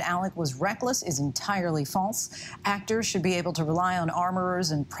claim that Alec was reckless is entirely false. Actors should be able to rely on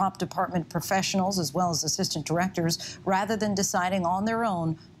armorers and prop department professionals as well as assistant directors rather than deciding on their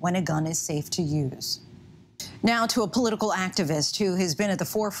own when a gun is safe to use. Now to a political activist who has been at the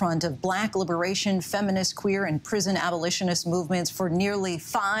forefront of Black liberation, feminist, queer, and prison abolitionist movements for nearly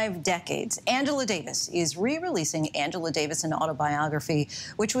 5 decades. Angela Davis is re-releasing Angela Davis, an autobiography,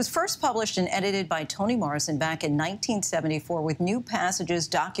 which was first published and edited by Toni Morrison back in 1974 with new passages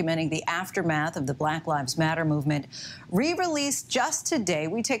documenting the aftermath of the Black Lives Matter movement. Re-released just today,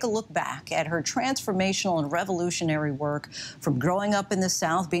 we take a look back at her transformational and revolutionary work from growing up in the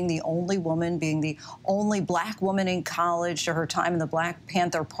South, being the only woman, being the only Black woman in college, to her time in the Black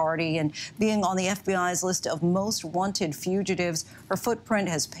Panther Party and being on the FBI's list of most wanted fugitives. Her footprint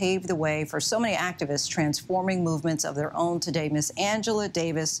has paved the way for so many activists transforming movements of their own today. Miss Angela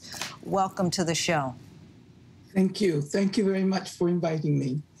Davis, welcome to the show. Thank you. Thank you very much for inviting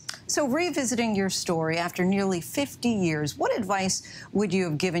me. So revisiting your story after nearly 50 years, what advice would you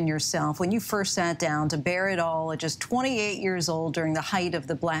have given yourself when you first sat down to bear it all at just 28 years old during the height of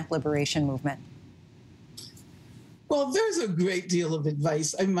the Black liberation movement? Well, there's a great deal of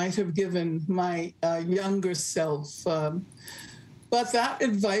advice I might have given my younger self, but that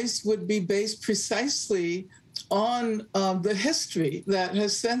advice would be based precisely on the history that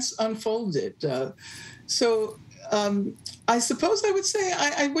has since unfolded. So I suppose I would say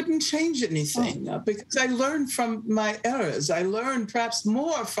I wouldn't change anything because I learned from my errors. I learned perhaps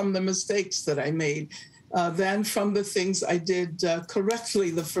more from the mistakes that I made than from the things I did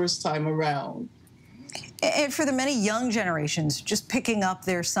correctly the first time around. And for the many young generations just picking up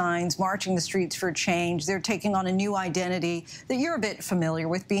their signs, marching the streets for change, they're taking on a new identity that you're a bit familiar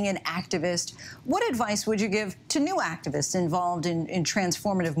with, being an activist. What advice would you give to new activists involved in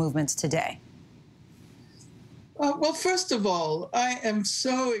transformative movements today? Well, first of all, I am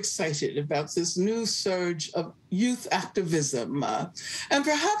so excited about this new surge of youth activism. And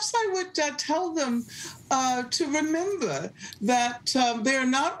perhaps I would tell them to remember that they're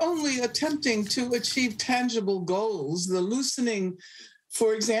not only attempting to achieve tangible goals, the loosening,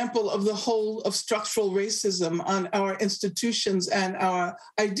 for example, of the whole of structural racism on our institutions and our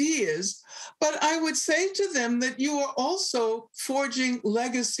ideas, but I would say to them that you are also forging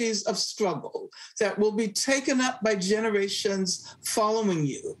legacies of struggle that will be taken up by generations following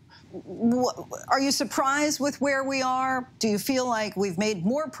you. Are you surprised with where we are? Do you feel like we've made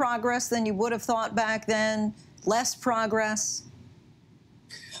more progress than you would have thought back then? Less progress?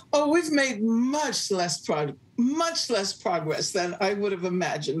 Oh, we've made much less progress than I would have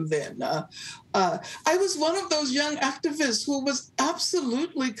imagined then. I was one of those young activists who was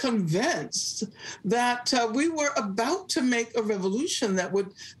absolutely convinced that we were about to make a revolution that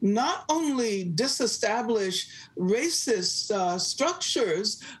would not only disestablish racist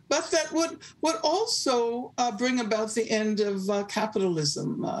structures, but that would also bring about the end of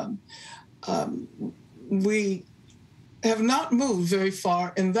capitalism. We have not moved very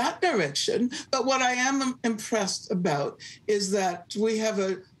far in that direction. But what I am impressed about is that we have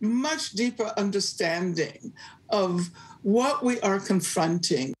a much deeper understanding of what we are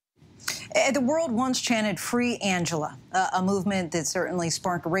confronting. The world once chanted Free Angela, a movement that certainly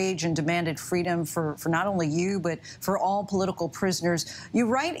sparked rage and demanded freedom for not only you, but for all political prisoners. You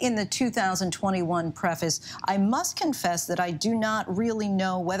write in the 2021 preface, I must confess that I do not really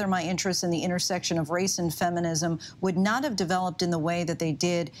know whether my interest in the intersection of race and feminism would not have developed in the way that they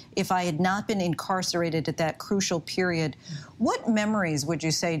did if I had not been incarcerated at that crucial period. What memories would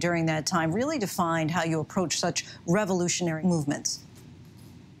you say during that time really defined how you approach such revolutionary movements?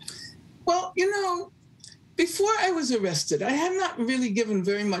 Well, you know, before I was arrested, I had not really given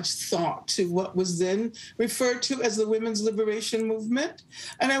very much thought to what was then referred to as the women's liberation movement.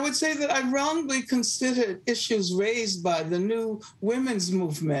 And I would say that I wrongly considered issues raised by the new women's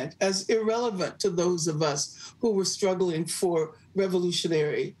movement as irrelevant to those of us who were struggling for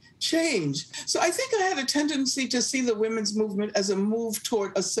revolutionary change. So I think I had a tendency to see the women's movement as a move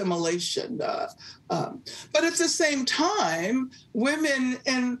toward assimilation. But at the same time, women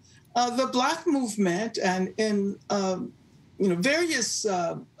in the Black movement and in various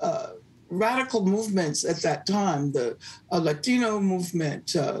radical movements at that time, the Latino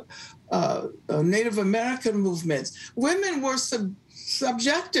movement, Native American movements, women were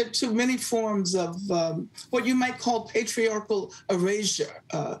subjected to many forms of what you might call patriarchal erasure.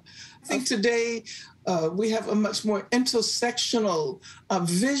 I think today we have a much more intersectional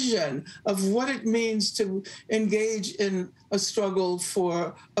vision of what it means to engage in a struggle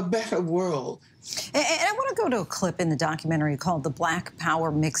for a better world. And I want to go to a clip in the documentary called The Black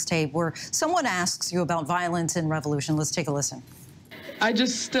Power Mixtape, where someone asks you about violence and revolution. Let's take a listen. I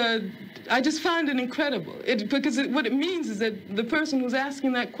just find it incredible because what it means is that the person who's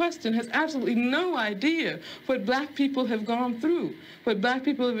asking that question has absolutely no idea what Black people have gone through, what Black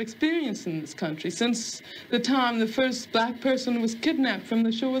people have experienced in this country since the time the first Black person was kidnapped from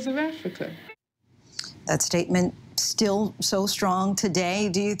the shores of Africa. That statement still so strong today.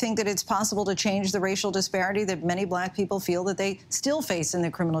 Do you think that it's possible to change the racial disparity that many Black people feel that they still face in the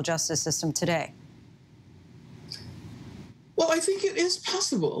criminal justice system today? Well, I think it is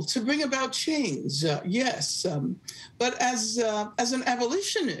possible to bring about change, yes. But as an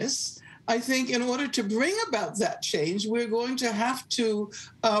abolitionist, I think in order to bring about that change, we're going to have to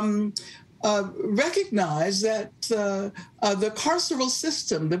recognize that the carceral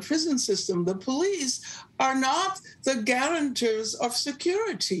system, the prison system, the police are not the guarantors of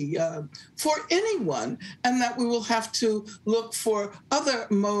security for anyone, and that we will have to look for other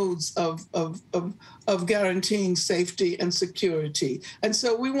modes of guaranteeing safety and security. And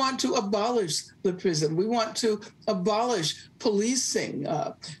so we want to abolish the prison. We want to abolish policing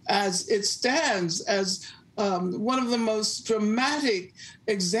as it stands as one of the most dramatic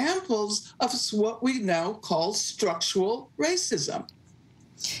examples of what we now call structural racism.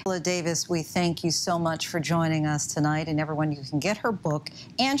 Angela Davis, we thank you so much for joining us tonight, and everyone, you can get her book,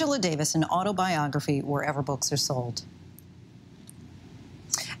 Angela Davis, an autobiography, wherever books are sold.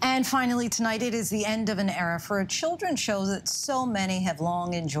 And finally tonight, it is the end of an era for a children's show that so many have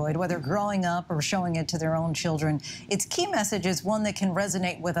long enjoyed, whether growing up or showing it to their own children. Its key message is one that can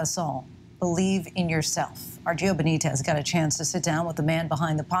resonate with us all. Believe in yourself. Our Gio Benitez got a chance to sit down with the man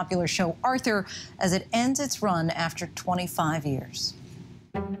behind the popular show Arthur as it ends its run after 25 years.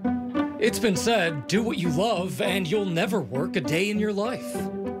 It's been said, do what you love and you'll never work a day in your life.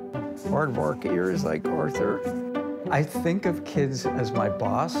 Aardvark ears like Arthur. I think of kids as my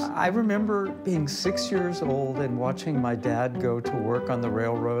boss. I remember being 6 years old and watching my dad go to work on the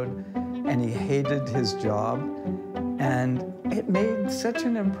railroad, and he hated his job, and it made such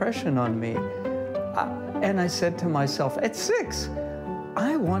an impression on me. And I said to myself, at 6,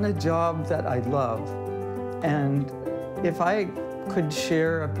 I want a job that I love. And if I could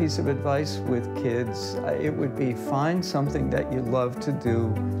share a piece of advice with kids, it would be find something that you love to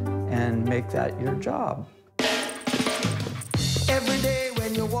do and make that your job.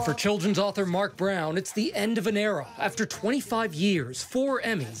 For children's author Mark Brown, it's the end of an era. After 25 years, 4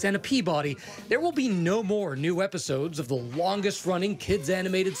 Emmys, and a Peabody, there will be no more new episodes of the longest-running kids'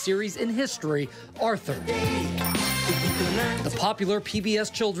 animated series in history, Arthur. The popular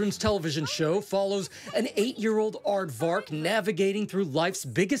PBS children's television show follows an 8-year-old aardvark navigating through life's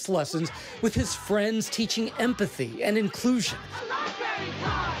biggest lessons with his friends teaching empathy and inclusion.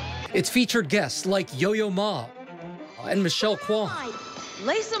 It's featured guests like Yo-Yo Ma and Michelle Kwan.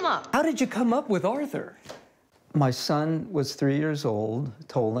 Lace him up. How did you come up with Arthur? My son was 3 years old,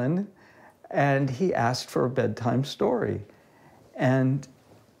 Tolan, and he asked for a bedtime story. And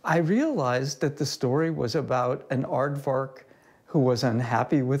I realized that the story was about an aardvark who was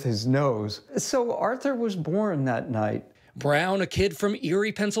unhappy with his nose. So Arthur was born that night. Brown, a kid from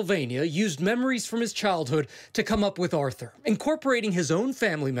Erie, Pennsylvania, used memories from his childhood to come up with Arthur, incorporating his own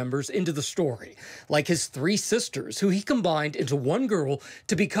family members into the story, like his 3 sisters, who he combined into one girl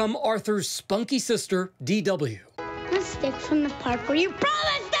to become Arthur's spunky sister, D.W. The stick from the park where you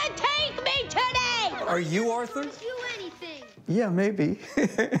promised to take me today! Are you Arthur? Do anything. Yeah, maybe.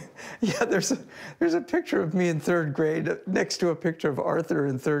 Yeah, there's a picture of me in 3rd grade next to a picture of Arthur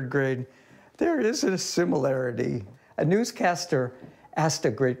in 3rd grade. There is a similarity. A newscaster asked a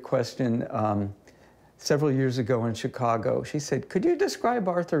great question several years ago in Chicago. She said, could you describe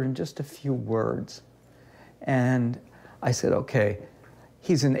Arthur in just a few words? And I said, okay,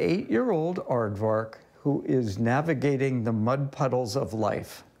 he's an 8-year-old aardvark who is navigating the mud puddles of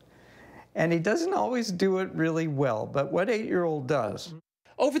life. And he doesn't always do it really well, but what 8-year-old does?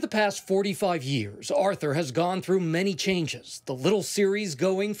 Over the past 45 years, Arthur has gone through many changes, the little series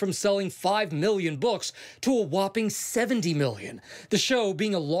going from selling 5 million books to a whopping 70 million, the show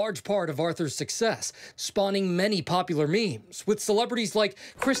being a large part of Arthur's success, spawning many popular memes, with celebrities like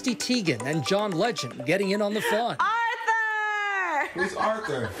Christy Teigen and John Legend getting in on the fun. Arthur! Who's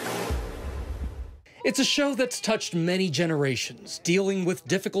Arthur? It's a show that's touched many generations, dealing with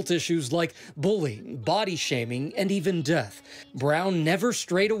difficult issues like bullying, body shaming, and even death. Brown never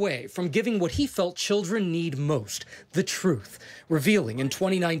strayed away from giving what he felt children need most, the truth, revealing in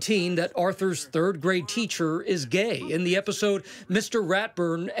 2019 that Arthur's 3rd grade teacher is gay in the episode Mr.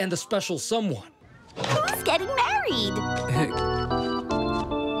 Ratburn and the Special Someone. Who's getting married?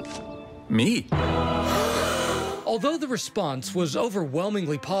 Me. Although the response was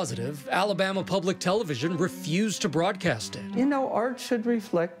overwhelmingly positive, Alabama Public Television refused to broadcast it. You know, art should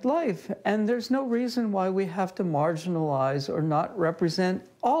reflect life, and there's no reason why we have to marginalize or not represent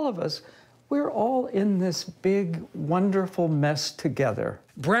all of us. We're all in this big, wonderful mess together.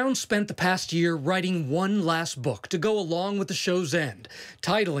 Brown spent the past year writing one last book to go along with the show's end,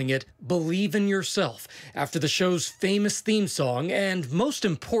 titling it Believe in Yourself, after the show's famous theme song and most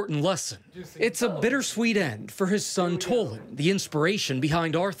important lesson. It's a bittersweet end for his son Tolan, the inspiration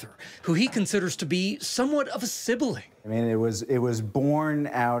behind Arthur, who he considers to be somewhat of a sibling. I mean, it was born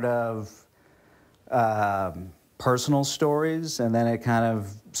out of personal stories, and then it kind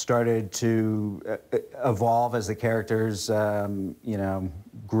of started to evolve as the characters, you know,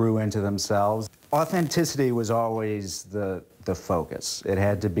 grew into themselves. Authenticity was always the focus. It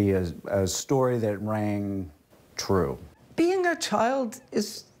had to be a story that rang true. Being a child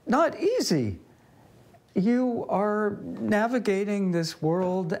is not easy. You are navigating this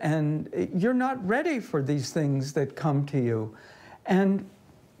world, and you're not ready for these things that come to you. And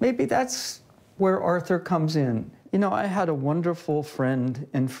maybe that's where Arthur comes in. You know, I had a wonderful friend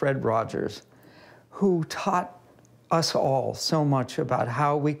in Fred Rogers who taught us all so much about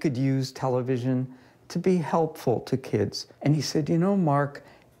how we could use television to be helpful to kids. And he said, you know, Mark,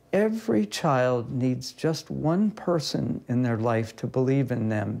 every child needs just one person in their life to believe in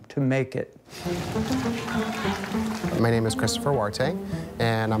them to make it. My name is Christopher Warte,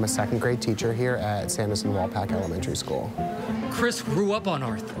 and I'm a second-grade teacher here at Sanderson-Walpack Elementary School. Chris grew up on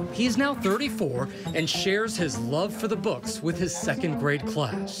Arthur. He's now 34 and shares his love for the books with his second-grade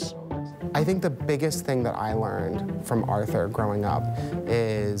class. I think the biggest thing that I learned from Arthur growing up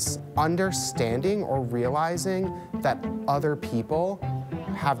is understanding or realizing that other people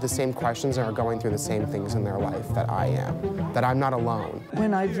have the same questions and are going through the same things in their life that I am, that I'm not alone.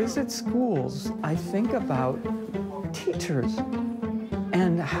 When I visit schools, I think about teachers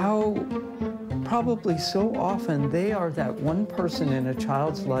and how probably so often they are that one person in a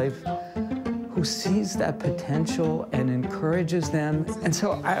child's life who sees that potential and encourages them. And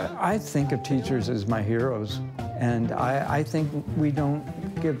so I think of teachers as my heroes, and I think we don't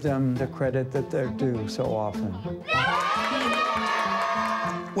give them the credit that they're due so often.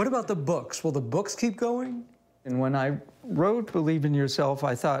 What about the books? Will the books keep going? And when I wrote Believe in Yourself,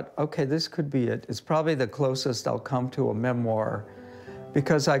 I thought, okay, this could be it. It's probably the closest I'll come to a memoir,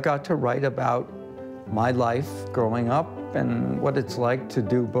 because I got to write about my life growing up and what it's like to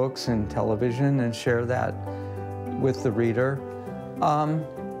do books and television and share that with the reader.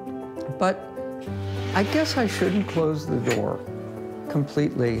 But I guess I shouldn't close the door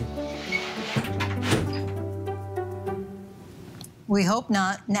completely. We hope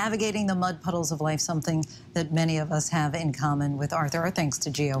not. Navigating the mud puddles of life, something that many of us have in common with Arthur. Our thanks to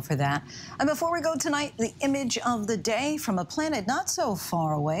Gio for that. And before we go tonight, the image of the day from a planet not so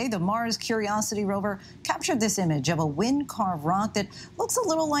far away. The Mars Curiosity rover captured this image of a wind-carved rock that looks a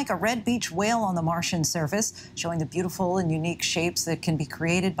little like a red beach whale on the Martian surface, showing the beautiful and unique shapes that can be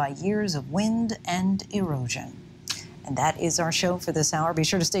created by years of wind and erosion. And that is our show for this hour. Be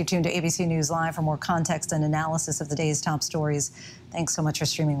sure to stay tuned to ABC News Live for more context and analysis of the day's top stories. Thanks so much for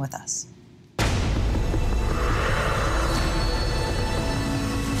streaming with us.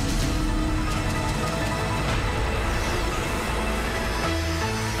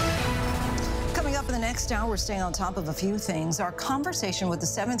 Next hour, we're staying on top of a few things. Our conversation with the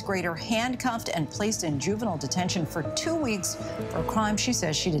 7th grader handcuffed and placed in juvenile detention for 2 weeks for a crime she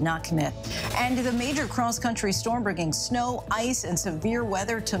says she did not commit. And the major cross-country storm bringing snow, ice, and severe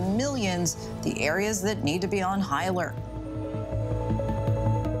weather to millions, the areas that need to be on high alert.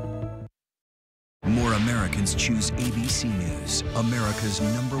 More Americans choose ABC News, America's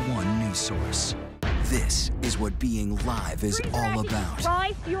 #1 news source. This is what being live is all about.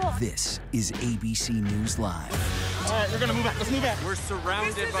 This is ABC News Live. All right, we're gonna move back. Let's move back. We're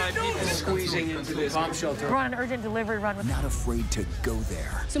surrounded by people squeezing into this bomb shelter. We're on an urgent delivery run. Not afraid to go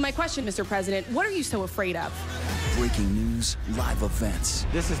there. So my question, Mr. President, what are you so afraid of? Breaking news, live events.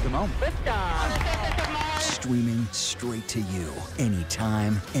 This is the moment. Streaming straight to you,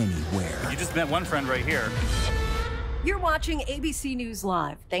 anytime, anywhere. You just met one friend right here. You're watching ABC News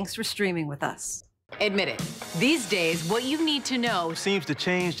Live. Thanks for streaming with us. Admit it, these days, what you need to know seems to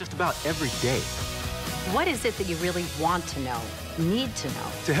change just about every day. What is it that you really want to know, need to know?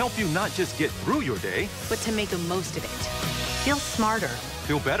 To help you not just get through your day, but to make the most of it. Feel smarter.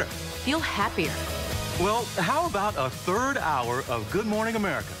 Feel better. Feel happier. Well, how about a third hour of Good Morning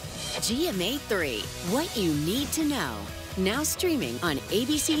America? GMA 3, what you need to know. Now streaming on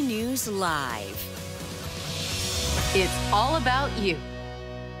ABC News Live. It's all about you.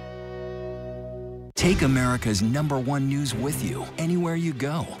 Take America's #1 news with you, anywhere you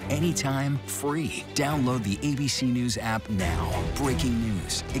go, anytime, free. Download the ABC News app now. Breaking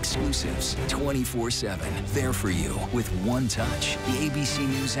news, exclusives, 24/7. There for you with one touch. The ABC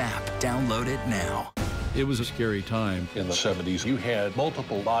News app. Download it now. It was a scary time. In the 70s, you had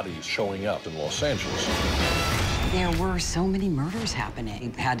multiple bodies showing up in Los Angeles. There were so many murders happening.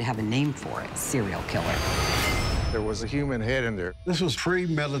 You had to have a name for it, serial killer. There was a human head in there. This was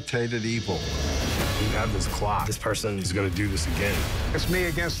premeditated evil. We have this clock. This person is going to do this again. It's me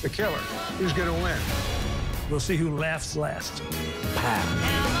against the killer. Who's going to win? We'll see who laughs last.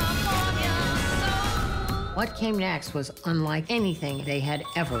 What came next was unlike anything they had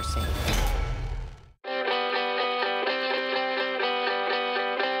ever seen.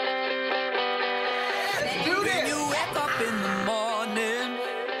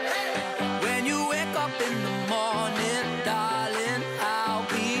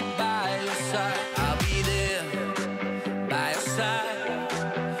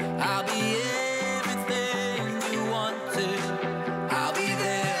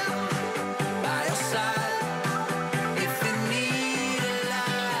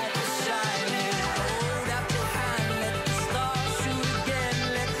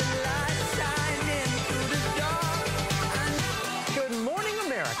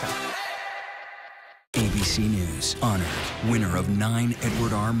 ABC News. Honored. Winner of 9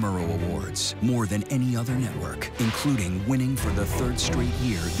 Edward R. Murrow Awards. More than any other network, including winning for the 3rd straight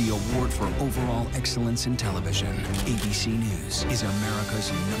year the award for overall excellence in television. ABC News is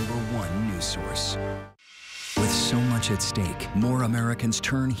America's #1 news source. With so much at stake, more Americans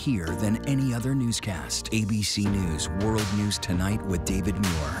turn here than any other newscast. ABC News World News Tonight with David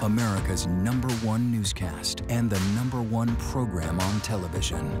Muir, America's #1 newscast and the #1 program on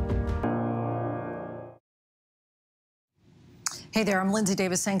television. Hey there, I'm Lindsay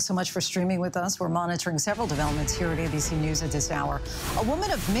Davis. Thanks so much for streaming with us. We're monitoring several developments here at ABC News at this hour. A woman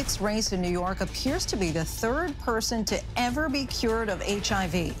of mixed race in New York appears to be the 3rd person to ever be cured of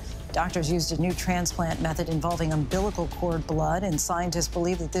HIV. Doctors used a new transplant method involving umbilical cord blood, and scientists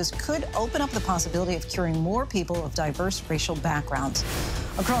believe that this could open up the possibility of curing more people of diverse racial backgrounds.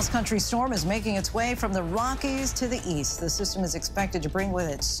 A cross-country storm is making its way from the Rockies to the east. The system is expected to bring with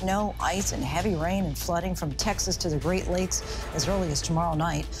it snow, ice, and heavy rain and flooding from Texas to the Great Lakes as early as tomorrow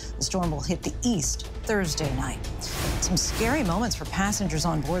night. The storm will hit the east Thursday night. Some scary moments for passengers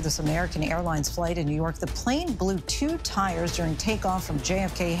on board this American Airlines flight in New York. The plane blew 2 tires during takeoff from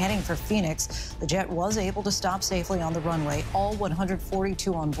JFK heading for Phoenix. The jet was able to stop safely on the runway. All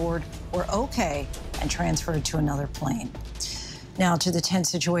 142 on board were okay and transferred to another plane. Now to the tense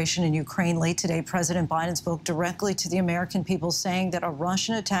situation in Ukraine. Late today, President Biden spoke directly to the American people, saying that a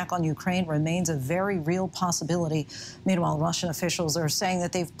Russian attack on Ukraine remains a very real possibility. Meanwhile, Russian officials are saying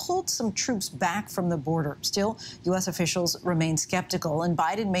that they've pulled some troops back from the border. Still, U.S. officials remain skeptical, and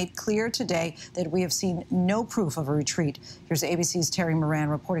Biden made clear today that we have seen no proof of a retreat. Here's ABC's Terry Moran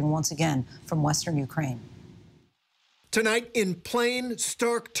reporting once again from Western Ukraine. Tonight, in plain,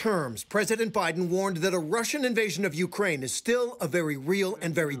 stark terms, President Biden warned that a Russian invasion of Ukraine is still a very real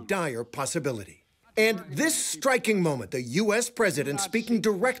and very dire possibility. And this striking moment, the U.S. president speaking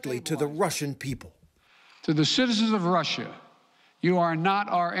directly to the Russian people. To the citizens of Russia, you are not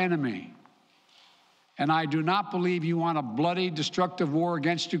our enemy. And I do not believe you want a bloody, destructive war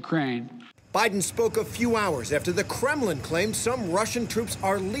against Ukraine. Biden spoke a few hours after the Kremlin claimed some Russian troops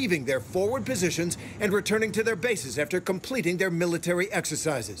are leaving their forward positions and returning to their bases after completing their military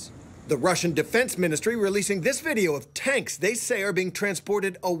exercises. The Russian Defense Ministry releasing this video of tanks they say are being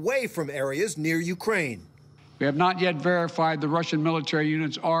transported away from areas near Ukraine. We have not yet verified the Russian military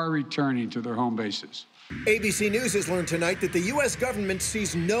units are returning to their home bases. ABC News has learned tonight that the U.S. government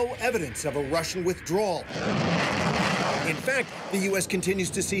sees no evidence of a Russian withdrawal. In fact, the U.S. continues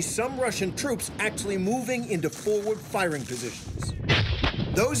to see some Russian troops actually moving into forward firing positions.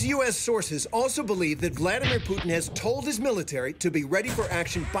 Those U.S. sources also believe that Vladimir Putin has told his military to be ready for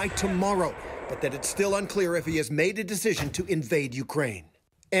action by tomorrow, but that it's still unclear if he has made a decision to invade Ukraine.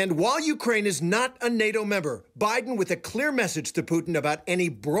 And while Ukraine is not a NATO member, Biden with a clear message to Putin about any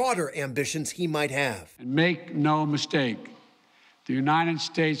broader ambitions he might have. And make no mistake, the United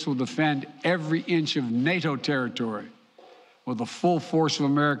States will defend every inch of NATO territory with the full force of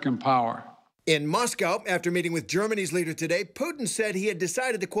American power. In Moscow, after meeting with Germany's leader today, Putin said he had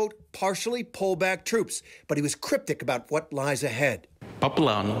decided to, quote, partially pull back troops, but he was cryptic about what lies ahead.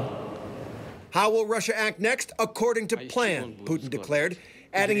 How will Russia act next? According to plan, Putin declared,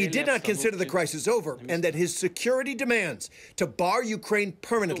 adding he did not consider the crisis over and that his security demands to bar Ukraine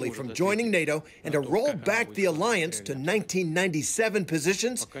permanently from joining NATO and to roll back the alliance to 1997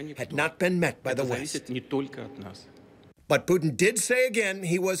 positions had not been met by the West. But Putin did say again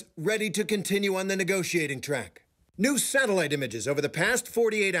he was ready to continue on the negotiating track. New satellite images over the past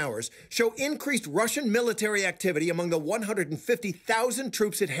 48 hours show increased Russian military activity among the 150,000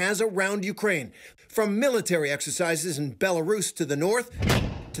 troops it has around Ukraine, from military exercises in Belarus to the north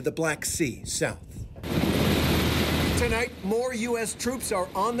to the Black Sea south. Tonight, more U.S. troops are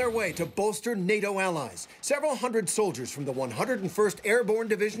on their way to bolster NATO allies. Several hundred soldiers from the 101st Airborne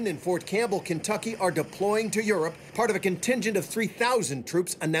Division in Fort Campbell, Kentucky, are deploying to Europe, part of a contingent of 3,000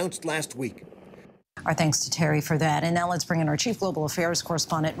 troops announced last week. Our thanks to Terry for that. And now let's bring in our chief global affairs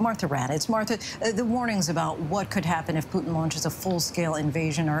correspondent, Martha Raddatz. Martha, the warnings about what could happen if Putin launches a full-scale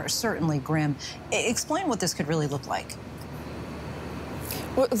invasion are certainly grim. Explain what this could really look like.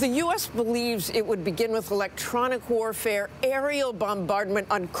 Well, the U.S. believes it would begin with electronic warfare, aerial bombardment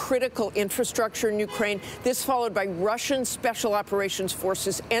on critical infrastructure in Ukraine, this followed by Russian special operations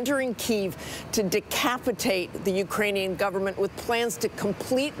forces entering Kyiv to decapitate the Ukrainian government with plans to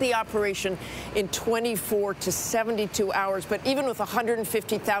complete the operation in 24 to 72 hours. But even with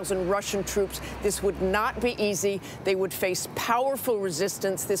 150,000 Russian troops, this would not be easy. They would face powerful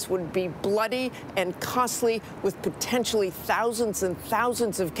resistance. This would be bloody and costly, with potentially thousands and thousands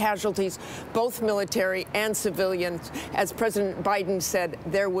thousands of casualties, both military and civilians. As President Biden said,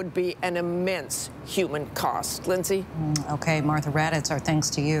 there would be an immense human cost. Lindsay? Okay, Martha Raddatz, our thanks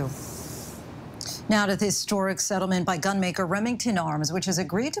to you. Now to the historic settlement by gunmaker Remington Arms, which has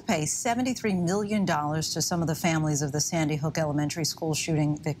agreed to pay $73 million to some of the families of the Sandy Hook Elementary School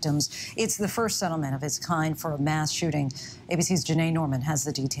shooting victims. It's the first settlement of its kind for a mass shooting. ABC's Janae Norman has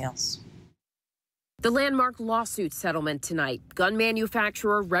the details. The landmark lawsuit settlement tonight. Gun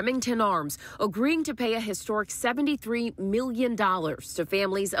manufacturer Remington Arms agreeing to pay a historic $73 million to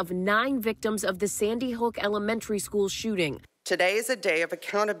families of 9 victims of the Sandy Hook Elementary School shooting. Today is a day of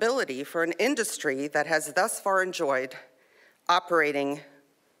accountability for an industry that has thus far enjoyed operating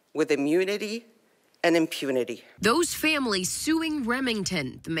with immunity and impunity. Those families suing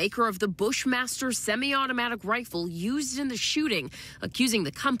Remington, the maker of the Bushmaster semi-automatic rifle used in the shooting, accusing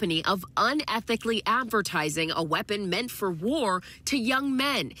the company of unethically advertising a weapon meant for war to young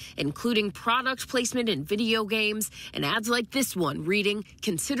men, including product placement in video games and ads like this one reading,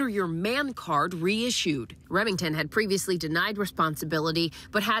 "Consider your man card reissued." Remington had previously denied responsibility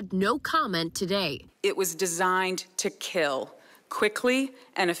but had no comment today. It was designed to kill quickly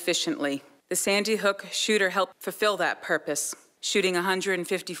and efficiently. The Sandy Hook shooter helped fulfill that purpose, shooting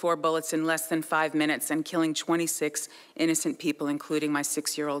 154 bullets in less than 5 minutes and killing 26 innocent people, including my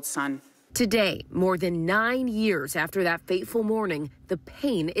 6-year-old son. Today, more than 9 years after that fateful morning, the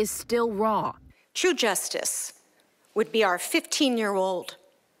pain is still raw. True justice would be our 15-year-old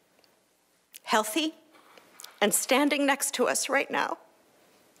healthy and standing next to us right now.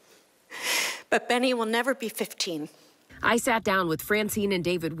 But Benny will never be 15. I sat down with Francine and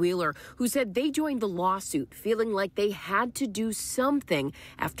David Wheeler, who said they joined the lawsuit feeling like they had to do something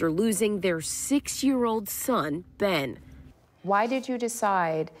after losing their 6-year-old son, Ben. Why did you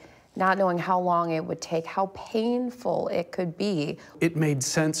decide, not knowing how long it would take, how painful it could be? It made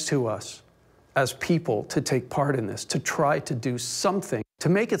sense to us as people to take part in this, to try to do something, to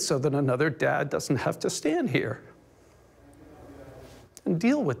make it so that another dad doesn't have to stand here and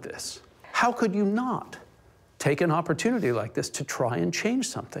deal with this. How could you not take an opportunity like this to try and change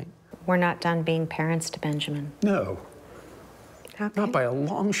something? We're not done being parents to Benjamin. No, okay. Not by a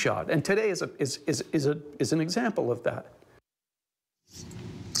long shot. And today is an example of that.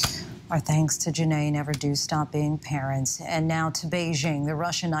 Our thanks to Janae. Never do stop being parents. And now to Beijing. The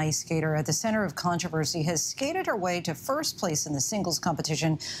Russian ice skater at the center of controversy has skated her way to first place in the singles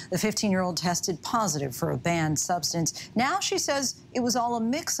competition. The 15-year-old tested positive for a banned substance. Now she says it was all a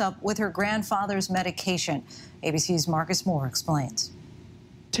mix-up with her grandfather's medication. ABC's Marcus Moore explains.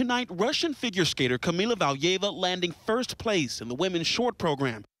 Tonight, Russian figure skater Kamila Valieva landing first place in the women's short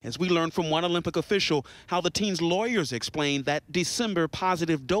program, as we learned from one Olympic official how the teen's lawyers explained that December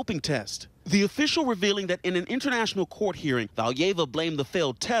positive doping test. The official revealing that in an international court hearing, Valieva blamed the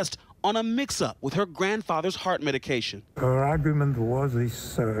failed test on a mix-up with her grandfather's heart medication. Her argument was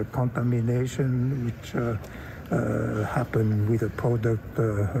this contamination which happened with a product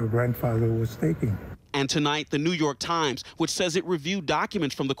her grandfather was taking. And tonight, the New York Times, which says it reviewed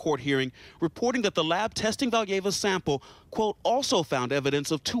documents from the court hearing, reporting that the lab testing Valieva's sample, quote, also found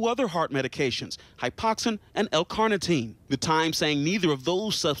evidence of 2 other heart medications, Hypoxin and L-carnitine. The Times saying neither of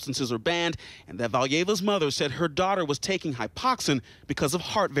those substances are banned, and that Valieva's mother said her daughter was taking Hypoxin because of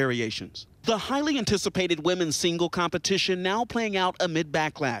heart variations. The highly anticipated women's single competition now playing out amid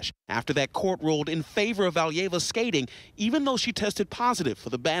backlash after that court ruled in favor of Valieva skating, even though she tested positive for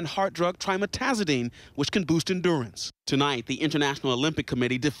the banned heart drug trimetazidine, which can boost endurance. Tonight, the International Olympic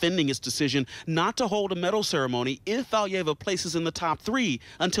Committee defending its decision not to hold a medal ceremony if Valieva places in the top 3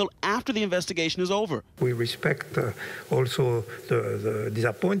 until after the investigation is over. We respect also the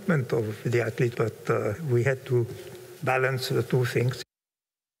disappointment of the athlete, but we had to balance the 2 things.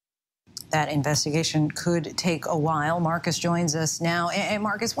 That investigation could take a while. Marcus joins us now. And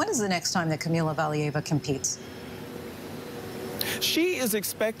Marcus, when is the next time that Kamila Valieva competes? She is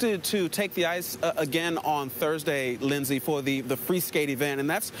expected to take the ice again on Thursday, Lindsay, for the free skate event. And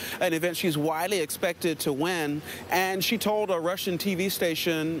that's an event she's widely expected to win. And she told a Russian TV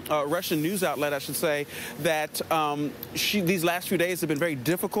station, Russian news outlet, I should say, that these last few days have been very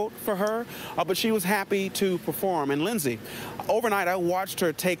difficult for her, but she was happy to perform. And Lindsay, overnight I watched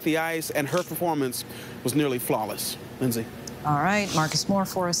her take the ice, and her performance was nearly flawless. Lindsay. All right, Marcus Moore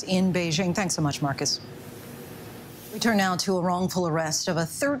for us in Beijing. Thanks so much, Marcus. We turn now to a wrongful arrest of a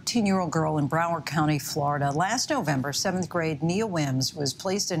 13-year-old girl in Broward County, Florida. Last November, 7th grade Nia Wims was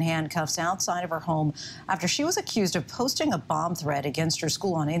placed in handcuffs outside of her home after she was accused of posting a bomb threat against her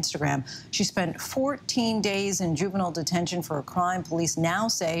school on Instagram. She spent 14 days in juvenile detention for a crime police now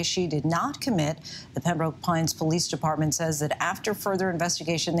say she did not commit. The Pembroke Pines Police Department says that after further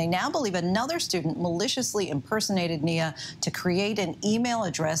investigation, they now believe another student maliciously impersonated Nia to create an email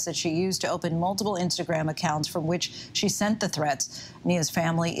address that she used to open multiple Instagram accounts from which she sent the threats. Nia's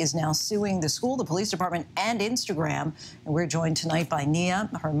family is now suing the school, the police department, and Instagram. And we're joined tonight by Nia,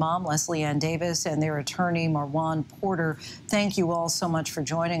 her mom, Leslie Ann Davis, and their attorney, Marwan Porter. Thank you all so much for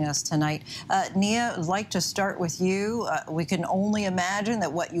joining us tonight. Nia, I'd like to start with you. We can only imagine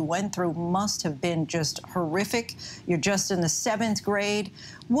that what you went through must have been just horrific. You're just in the 7th grade.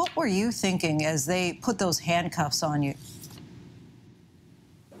 What were you thinking as they put those handcuffs on you?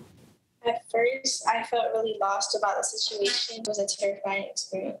 At first, I felt really lost about the situation. It was a terrifying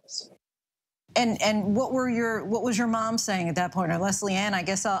experience. And what was your mom saying at that point? Or Leslie Ann, I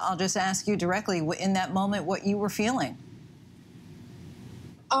guess I'll just ask you directly in that moment what you were feeling.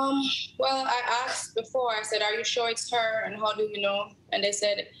 Well, I asked before. I said, "Are you sure it's her? And how do you know?" And they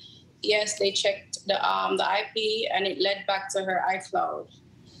said, yes, they checked the IP and it led back to her iCloud.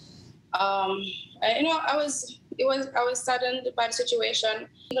 I was saddened by the situation.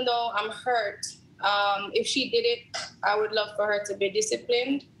 Even though I'm hurt, if she did it, I would love for her to be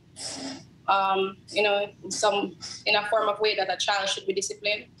disciplined. In a form of way that a child should be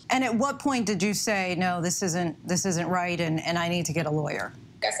disciplined. And at what point did you say, no, this isn't right, and I need to get a lawyer?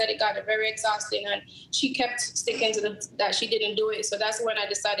 Like I said, it got very exhausting, and she kept sticking to that she didn't do it. So that's when I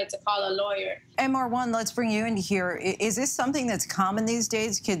decided to call a lawyer. And Marwan, let's bring you in here. Is this something that's common these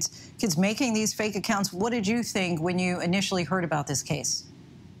days? Kids making these fake accounts. What did you think when you initially heard about this case?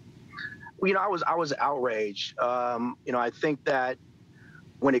 Well, I was outraged. I think that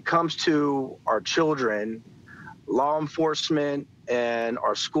when it comes to our children, law enforcement and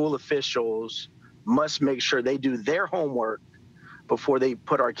our school officials must make sure they do their homework before they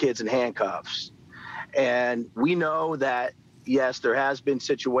put our kids in handcuffs. And we know that, yes, there has been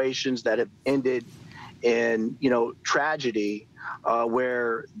situations that have ended in, tragedy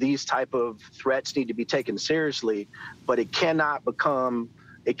where these type of threats need to be taken seriously, but it cannot come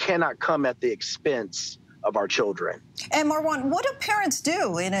at the expense of our children. And Marwan, what do parents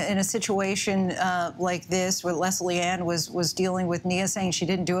do in a situation like this where Leslie Ann was dealing with Nia saying she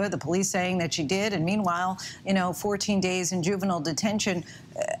didn't do it, the police saying that she did, and meanwhile, 14 days in juvenile detention?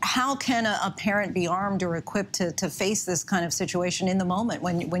 How can a parent be armed or equipped to face this kind of situation in the moment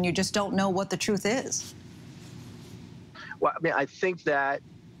when you just don't know what the truth is? Well, I think that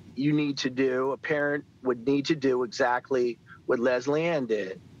a parent would need to do exactly what Leslie Ann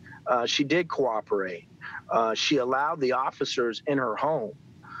did. She did cooperate. She allowed the officers in her home.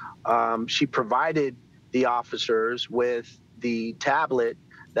 She provided the officers with the tablet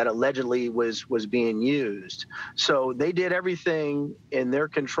that allegedly was being used. So they did everything in their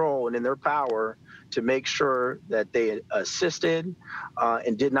control and in their power to make sure that they assisted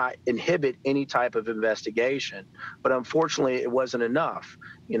and did not inhibit any type of investigation. But unfortunately, it wasn't enough.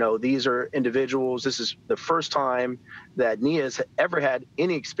 These are individuals. This is the first time that Nia's ever had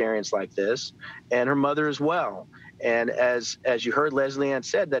any experience like this, and her mother as well. And as you heard Leslie Ann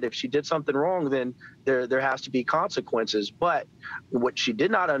said, that if she did something wrong, then there has to be consequences. But what she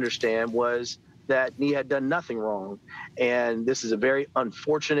did not understand was that Nia had done nothing wrong. And this is a very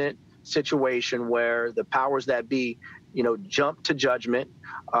unfortunate situation where the powers that be, jumped to judgment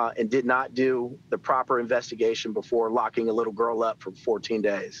and did not do the proper investigation before locking a little girl up for 14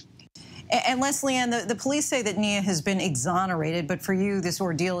 days. And Leslie Ann, the police say that Nia has been exonerated, but for you, this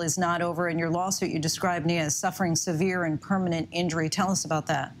ordeal is not over. In your lawsuit, you described Nia as suffering severe and permanent injury. Tell us about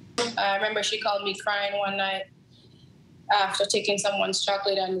that. I remember she called me crying one night after taking someone's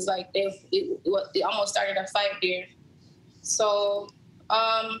chocolate, and it was like they almost started a fight there. So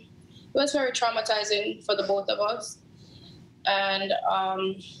it was very traumatizing for the both of us. And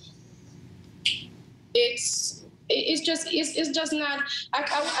it's just not. I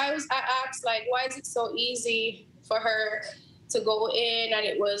asked, like, why is it so easy for her to go in, and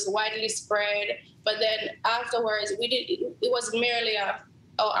it was widely spread, but then afterwards it was merely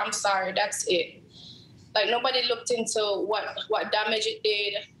oh, I'm sorry, that's it. Like, nobody looked into what damage it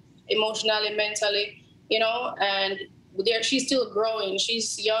did emotionally, mentally, and she's still growing.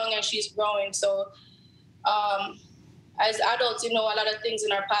 She's young and she's growing. So as adults, a lot of things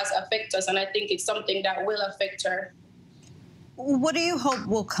in our past affect us, and I think it's something that will affect her. What do you hope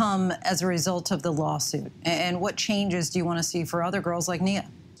will come as a result of the lawsuit? And what changes do you want to see for other girls like Nia?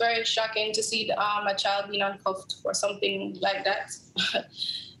 very shocking to see a child being handcuffed for something like that.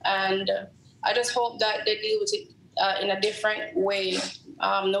 And I just hope that they deal with it in a different way.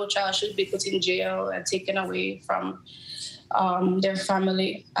 No child should be put in jail and taken away from their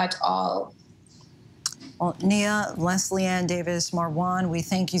family at all. Well, Nia, Leslie Ann Davis, Marwan, we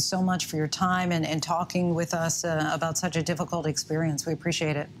thank you so much for your time and talking with us about such a difficult experience. We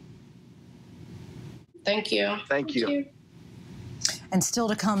appreciate it. Thank you. Thank you. And still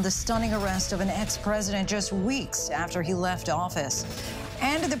to come, the stunning arrest of an ex-president just weeks after he left office.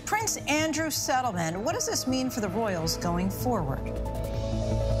 And the Prince Andrew settlement. What does this mean for the royals going forward?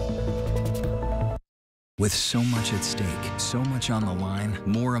 With so much at stake, so much on the line,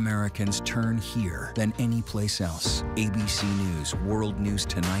 more Americans turn here than any place else. ABC News World News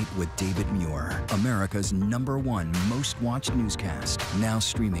Tonight with David Muir, America's #1 most watched newscast, now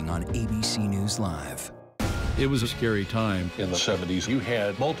streaming on ABC News Live. It was a scary time. In the 70s, you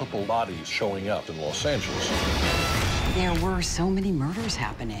had multiple bodies showing up in Los Angeles. There were so many murders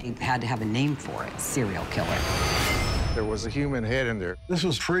happening. You had to have a name for it, serial killer. There was a human head in there. This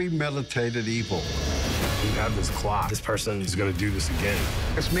was premeditated evil. We have this clock. This person is going to do this again.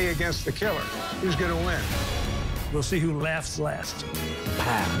 It's me against the killer. Who's going to win? We'll see who laughs last.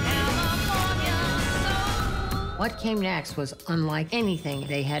 What came next was unlike anything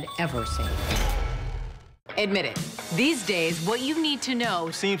they had ever seen. Admit it. These days, what you need to know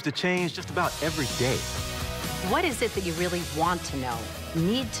seems to change just about every day. What is it that you really want to know,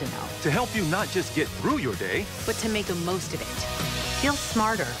 need to know? To help you not just get through your day, but to make the most of it. Feel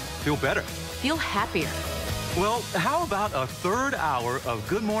smarter. Feel better. Feel happier. Well, how about a third hour of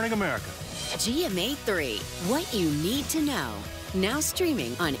Good Morning America? GMA 3, what you need to know. Now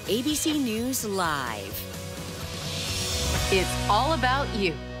streaming on ABC News Live. It's all about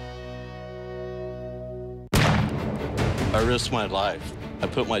you. I risked my life. I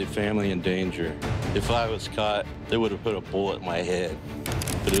put my family in danger. If I was caught, they would have put a bullet in my head.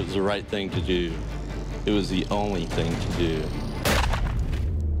 But it was the right thing to do. It was the only thing to do.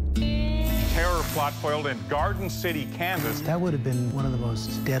 Terror plot foiled in Garden City, Kansas. That would have been one of the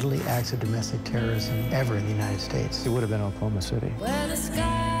most deadly acts of domestic terrorism ever in the United States. It would have been Oklahoma City.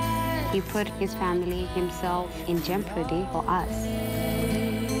 He put his family, himself, in jeopardy for us.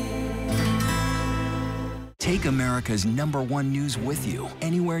 Take America's #1 news with you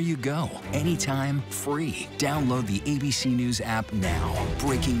anywhere you go, anytime, free. Download the ABC News app now.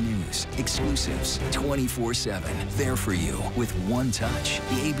 Breaking news, exclusives, 24/7. There for you with one touch.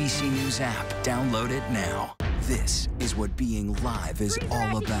 The ABC News app. Download it now. This is what being live is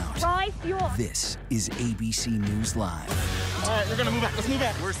all about. This is ABC News Live. All right, we're gonna move back. Let's move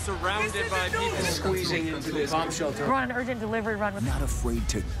back. We're surrounded by people squeezing into this bomb shelter. We're on an urgent delivery run. Not afraid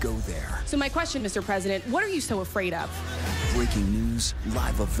to go there. So my question, Mr. President, what are you so afraid of? Breaking news,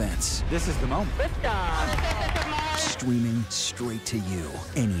 live events. This is the moment. Streaming straight to you,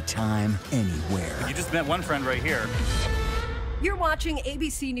 anytime, anywhere. You just met one friend right here. You're watching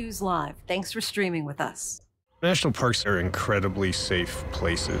ABC News Live. Thanks for streaming with us. National parks are incredibly safe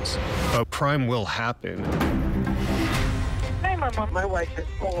places. A crime will happen. My wife has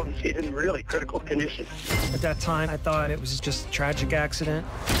fallen. She's in really critical condition. At that time, I thought it was just a tragic accident.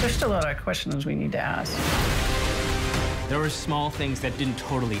 There's still a lot of questions we need to ask. There were small things that didn't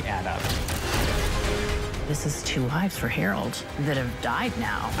totally add up. This is 2 lives for Harold that have died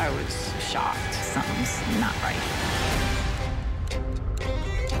now. I was shocked. Something's not right.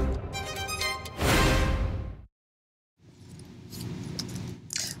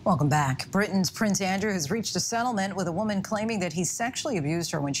 Welcome back. Britain's Prince Andrew has reached a settlement with a woman claiming that he sexually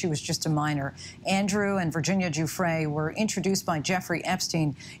abused her when she was just a minor. Andrew and Virginia Giuffre were introduced by Jeffrey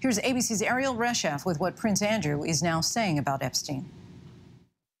Epstein. Here's ABC's Ariel Reshef with what Prince Andrew is now saying about Epstein.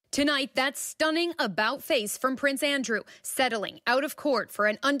 Tonight, that stunning about-face from Prince Andrew, settling out of court for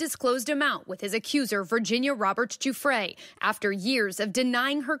an undisclosed amount with his accuser, Virginia Roberts Giuffre, after years of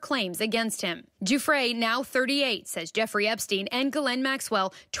denying her claims against him. Giuffre, now 38, says Jeffrey Epstein and Ghislaine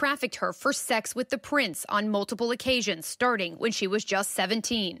Maxwell trafficked her for sex with the prince on multiple occasions, starting when she was just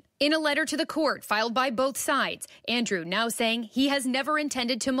 17. In a letter to the court filed by both sides, Andrew now saying he has never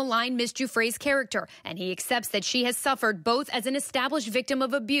intended to malign Ms. Giuffre's character, and he accepts that she has suffered both as an established victim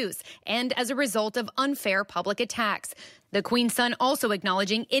of abuse and as a result of unfair public attacks. The Queen's son also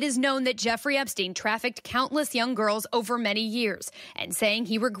acknowledging it is known that Jeffrey Epstein trafficked countless young girls over many years, and saying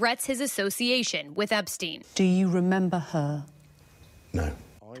he regrets his association with Epstein. Do you remember her? No.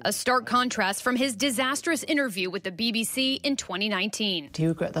 A stark contrast from his disastrous interview with the BBC in 2019. Do you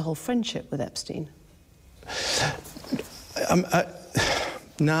regret the whole friendship with Epstein?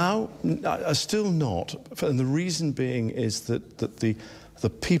 Now, still not. And the reason being is that the the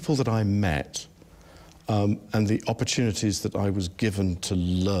people that I met and the opportunities that I was given to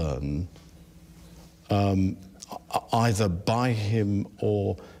learn, either by him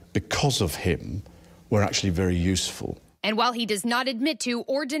or because of him, were actually very useful. And while he does not admit to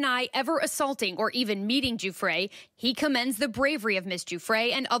or deny ever assaulting or even meeting Giuffre, he commends the bravery of Ms.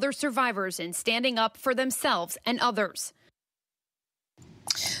 Giuffre and other survivors in standing up for themselves and others.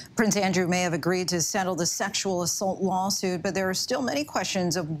 Prince Andrew may have agreed to settle the sexual assault lawsuit, but there are still many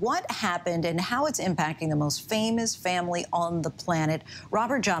questions of what happened and how it's impacting the most famous family on the planet.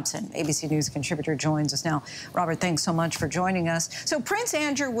 Robert Jobson, ABC News contributor, joins us now. Robert, thanks so much for joining us. So Prince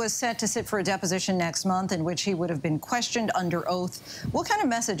Andrew was set to sit for a deposition next month in which he would have been questioned under oath. What kind of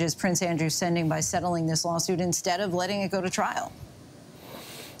message is Prince Andrew sending by settling this lawsuit instead of letting it go to trial?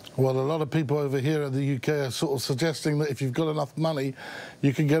 Well, a lot of people over here in the UK are sort of suggesting that if you've got enough money,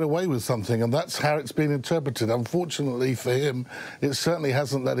 you can get away with something, and that's how it's been interpreted. Unfortunately for him, it certainly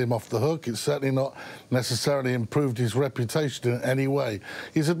hasn't let him off the hook. It's certainly not necessarily improved his reputation in any way.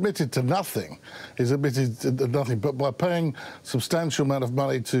 He's admitted to nothing. He's admitted to nothing, but by paying a substantial amount of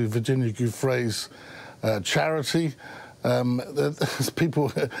money to Virginia Giuffre's charity, there's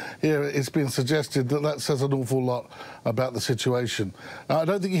people here, it's been suggested that that says an awful lot about the situation. I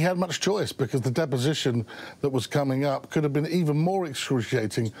don't think he had much choice, because the deposition that was coming up could have been even more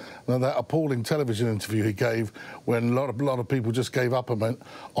excruciating than that appalling television interview he gave, when a lot of people just gave up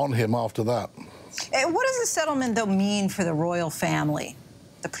on him after that. What does the settlement, though, mean for the royal family,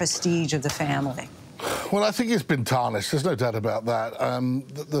 the prestige of the family? Well, I think it's been tarnished. There's no doubt about that.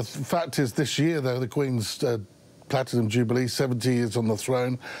 The fact is, this year, though, the Queen's Platinum Jubilee, 70 years on the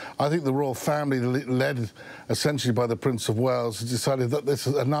throne. I think the royal family, led essentially by the Prince of Wales, decided that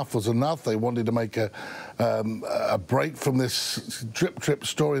enough was enough. They wanted to make a break from this drip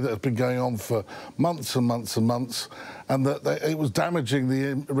story that had been going on for months and months and months, and that it was damaging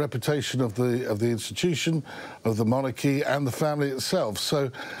the reputation of the institution, of the monarchy, and the family itself.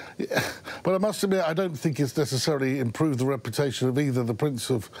 So, but I must admit, I don't think it's necessarily improved the reputation of either the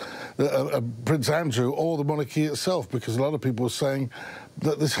Prince Andrew or the monarchy itself, because a lot of people are saying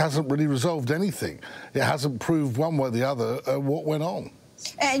that this hasn't really resolved anything. It hasn't proved one way or the other what went on.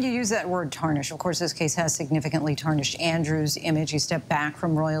 And you use that word tarnish. Of course, this case has significantly tarnished Andrew's image. He stepped back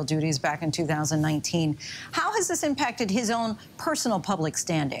from royal duties back in 2019. How has this impacted his own personal public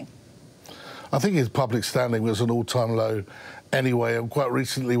standing? I think his public standing was an all-time low anyway, and quite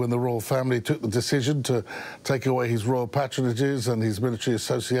recently, when the royal family took the decision to take away his royal patronages and his military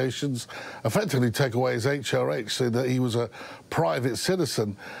associations, effectively take away his HRH, so that he was a private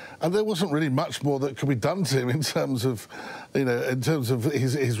citizen, and there wasn't really much more that could be done to him in terms of,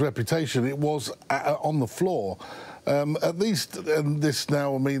 his reputation. It was on the floor. At least, and this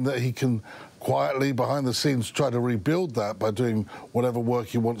now will mean that he can quietly, behind the scenes, try to rebuild that by doing whatever work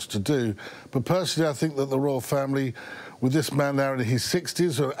he wants to do. But personally, I think that the royal family, with this man now in his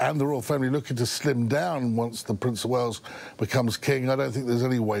 60s, and the royal family looking to slim down once the Prince of Wales becomes king, I don't think there's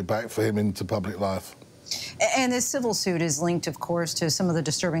any way back for him into public life. And this civil suit is linked, of course, to some of the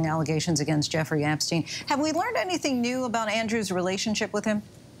disturbing allegations against Jeffrey Epstein. Have we learned anything new about Andrew's relationship with him?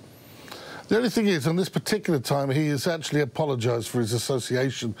 The only thing is, on this particular time, he has actually apologised for his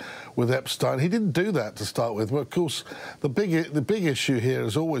association with Epstein. He didn't do that to start with, but of course, the big issue here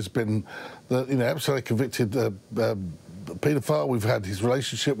has always been that, Epstein convicted paedophile. We've had his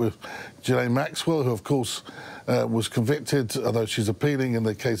relationship with Ghislaine Maxwell, who, of course, was convicted, although she's appealing in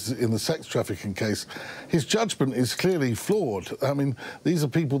the sex trafficking case. His judgment is clearly flawed. I mean, these are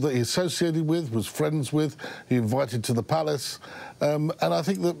people that he associated with, was friends with, he invited to the palace. And I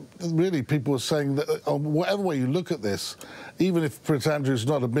think that really people are saying that whatever way you look at this, even if Prince Andrew's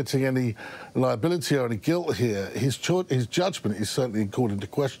not admitting any liability or any guilt here, his judgment is certainly called into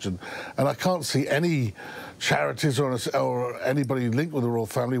question. And I can't see any charities or anybody linked with the royal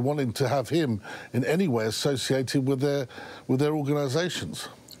family wanting to have him in any way associated with their organisations.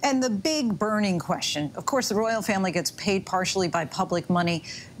 And the big burning question, of course, the royal family gets paid partially by public money.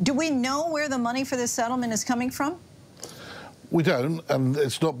 Do we know where the money for this settlement is coming from? We don't, and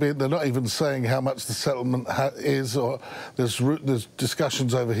they're not even saying how much the settlement is, or there's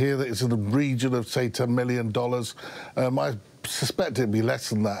discussions over here that it's in the region of, say, $10 million. I suspect it'd be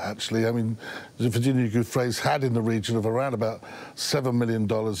less than that, actually. I mean, Virginia Giuffre's had in the region of around about $7 million in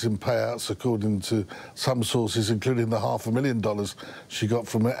payouts, according to some sources, including the $500,000 she got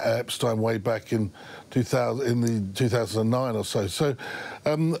from Epstein way back in 2009 or so. So,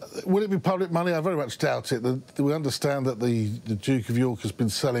 will it be public money? I very much doubt it. We understand that the Duke of York has been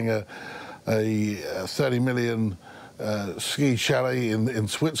selling a 30 million ski chalet in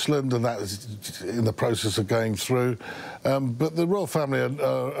Switzerland, and that is in the process of going through. But the royal family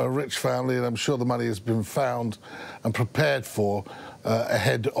are a rich family, and I'm sure the money has been found and prepared for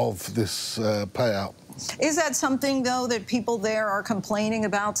ahead of this payout. Is that something, though, that people there are complaining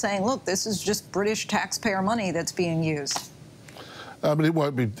about, saying, look, this is just British taxpayer money that's being used? But it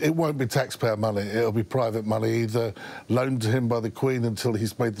won't be taxpayer money. It'll be private money, either loaned to him by the Queen until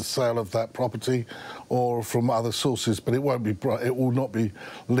he's made the sale of that property, or from other sources. But it will not be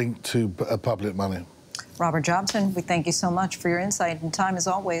linked to public money. Robert Jobson, we thank you so much for your insight and time as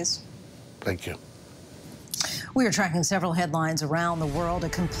always. Thank you. We are tracking several headlines around the world. A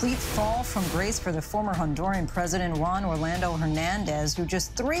complete fall from grace for the former Honduran president Juan Orlando Hernandez, who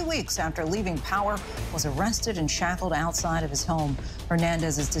just 3 weeks after leaving power was arrested and shackled outside of his home.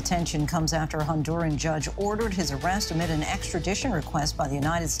 Hernandez's detention comes after a Honduran judge ordered his arrest amid an extradition request by the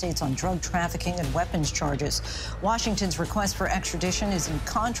United States on drug trafficking and weapons charges. Washington's request for extradition is in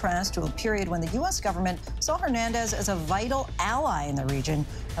contrast to a period when the U.S. government saw Hernandez as a vital ally in the region.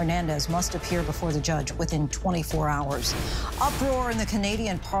 Hernandez must appear before the judge within 24 hours. Uproar in the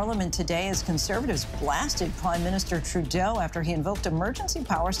Canadian Parliament today as Conservatives blasted Prime Minister Trudeau after he invoked emergency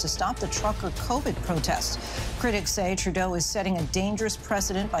powers to stop the trucker COVID protests. Critics say Trudeau is setting a dangerous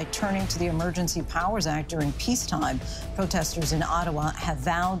precedent by turning to the Emergency Powers Act during peacetime. Protesters in Ottawa have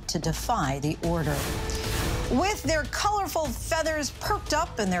vowed to defy the order. With their colorful feathers perked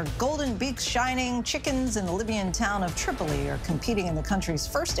up and their golden beaks shining, chickens in the Libyan town of Tripoli are competing in the country's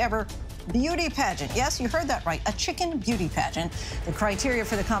first ever beauty pageant. Yes, you heard that right, a chicken beauty pageant. The criteria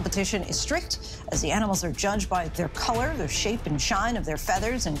for the competition is strict, as the animals are judged by their color, the shape and shine of their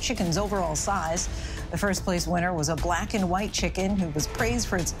feathers, and chicken's overall size. The first place winner was a black and white chicken who was praised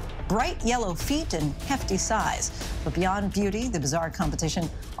for its bright yellow feet and hefty size. But beyond beauty, the bizarre competition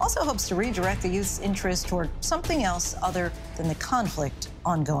also hopes to redirect the youth's interest toward something else other than the conflict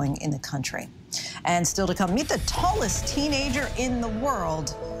ongoing in the country. And still to come, meet the tallest teenager in the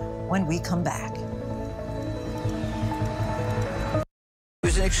world when we come back. It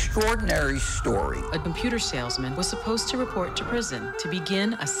was an extraordinary story. A computer salesman was supposed to report to prison to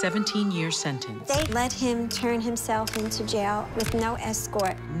begin a 17-year sentence. They let him turn himself into jail with no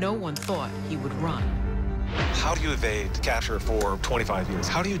escort. No one thought he would run. How do you evade capture for 25 years?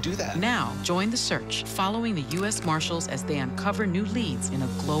 How do you do that? Now, join the search, following the U.S. Marshals as they uncover new leads in a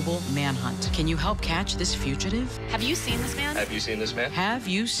global manhunt. Can you help catch this fugitive? Have you seen this man? Have you seen this man? Have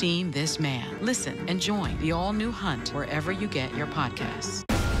you seen this man? Listen and join the all-new Hunt wherever you get your podcasts.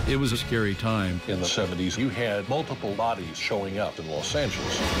 It was a scary time. In the 70s, you had multiple bodies showing up in Los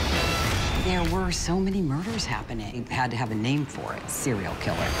Angeles. There were so many murders happening. You had to have a name for it, serial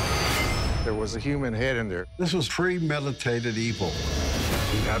killer. There was a human head in there. This was premeditated evil.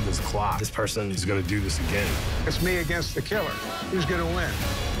 We have this clock. This person is going to do this again. It's me against the killer. Who's going to win?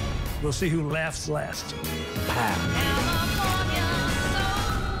 We'll see who laughs last.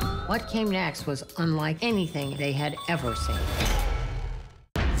 What came next was unlike anything they had ever seen.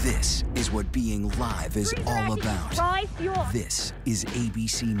 This is what being live is all about. This is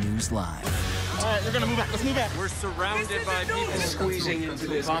ABC News Live. All right, we're gonna move back. Let's move back. We're surrounded by people squeezing into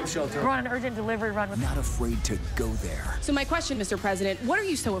this bomb shelter. We're on an urgent delivery run. Not afraid to go there. So my question, Mr. President, what are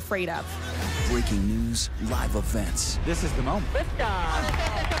you so afraid of? Breaking news, live events. This is the moment.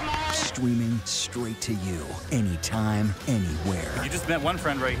 Streaming straight to you, anytime, anywhere. You just met one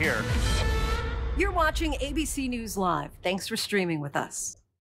friend right here. You're watching ABC News Live. Thanks for streaming with us.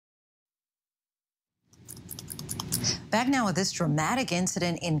 Back now with this dramatic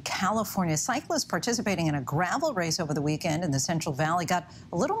incident in California. Cyclists participating in a gravel race over the weekend in the Central Valley got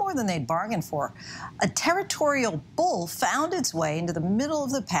a little more than they'd bargained for. A territorial bull found its way into the middle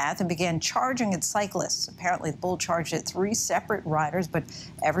of the path and began charging at cyclists. Apparently, the bull charged at 3 separate riders, but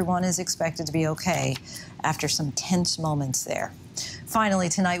everyone is expected to be okay after some tense moments there. Finally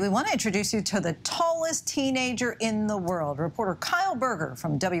tonight, we want to introduce you to the tallest teenager in the world. Reporter Kyle Berger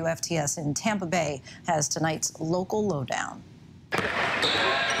from WFTS in Tampa Bay has tonight's local lowdown.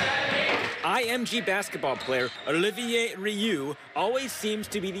 IMG basketball player Olivier Rioux always seems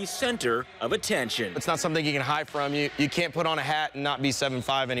to be the center of attention. It's not something you can hide from. You can't put on a hat and not be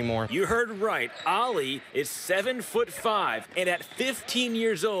 7'5" anymore. You heard right. Ollie is 7'5", and at 15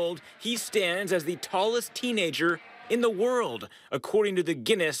 years old, he stands as the tallest teenager in the world, according to the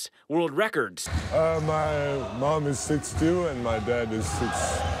Guinness World Records. My mom is 6'2", and my dad is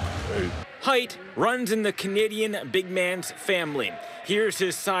 6'8". Height runs in the Canadian big man's family. Here's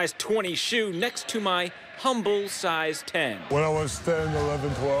his size 20 shoe next to my humble size 10. When I was 10,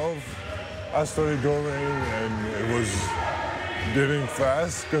 11, 12, I started going and it was getting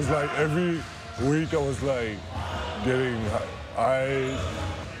fast because like every week I was like getting I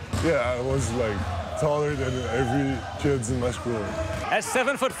was like taller than every kids in my school. At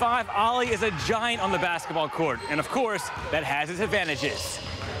 7'5", Ollie is a giant on the basketball court, and of course, that has its advantages.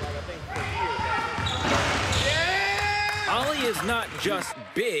 Ollie is not just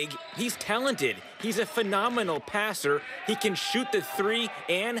big, he's talented. He's a phenomenal passer. He can shoot the three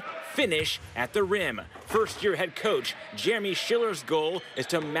and finish at the rim. First-year head coach Jeremy Schiller's goal is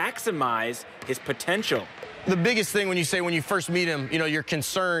to maximize his potential. The biggest thing when you first meet him, you're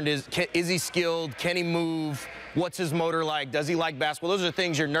concerned is he skilled? Can he move? What's his motor like? Does he like basketball? Those are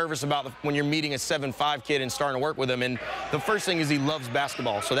things you're nervous about when you're meeting a 7'5" kid and starting to work with him. And the first thing is he loves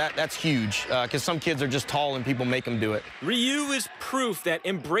basketball, so that's huge because some kids are just tall and people make them do it. Ryu is proof that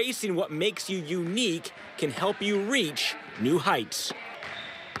embracing what makes you unique can help you reach new heights.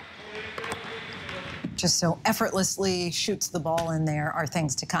 Just so effortlessly shoots the ball in there. Our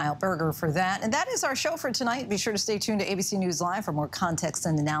thanks to Kyle Berger for that. And that is our show for tonight. Be sure to stay tuned to ABC News Live for more context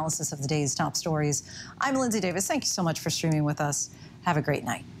and analysis of the day's top stories. I'm Lindsay Davis. Thank you so much for streaming with us. Have a great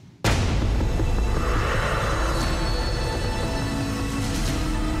night.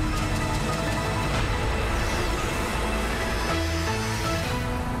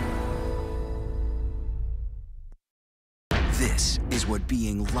 This is what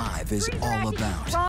being live is all about.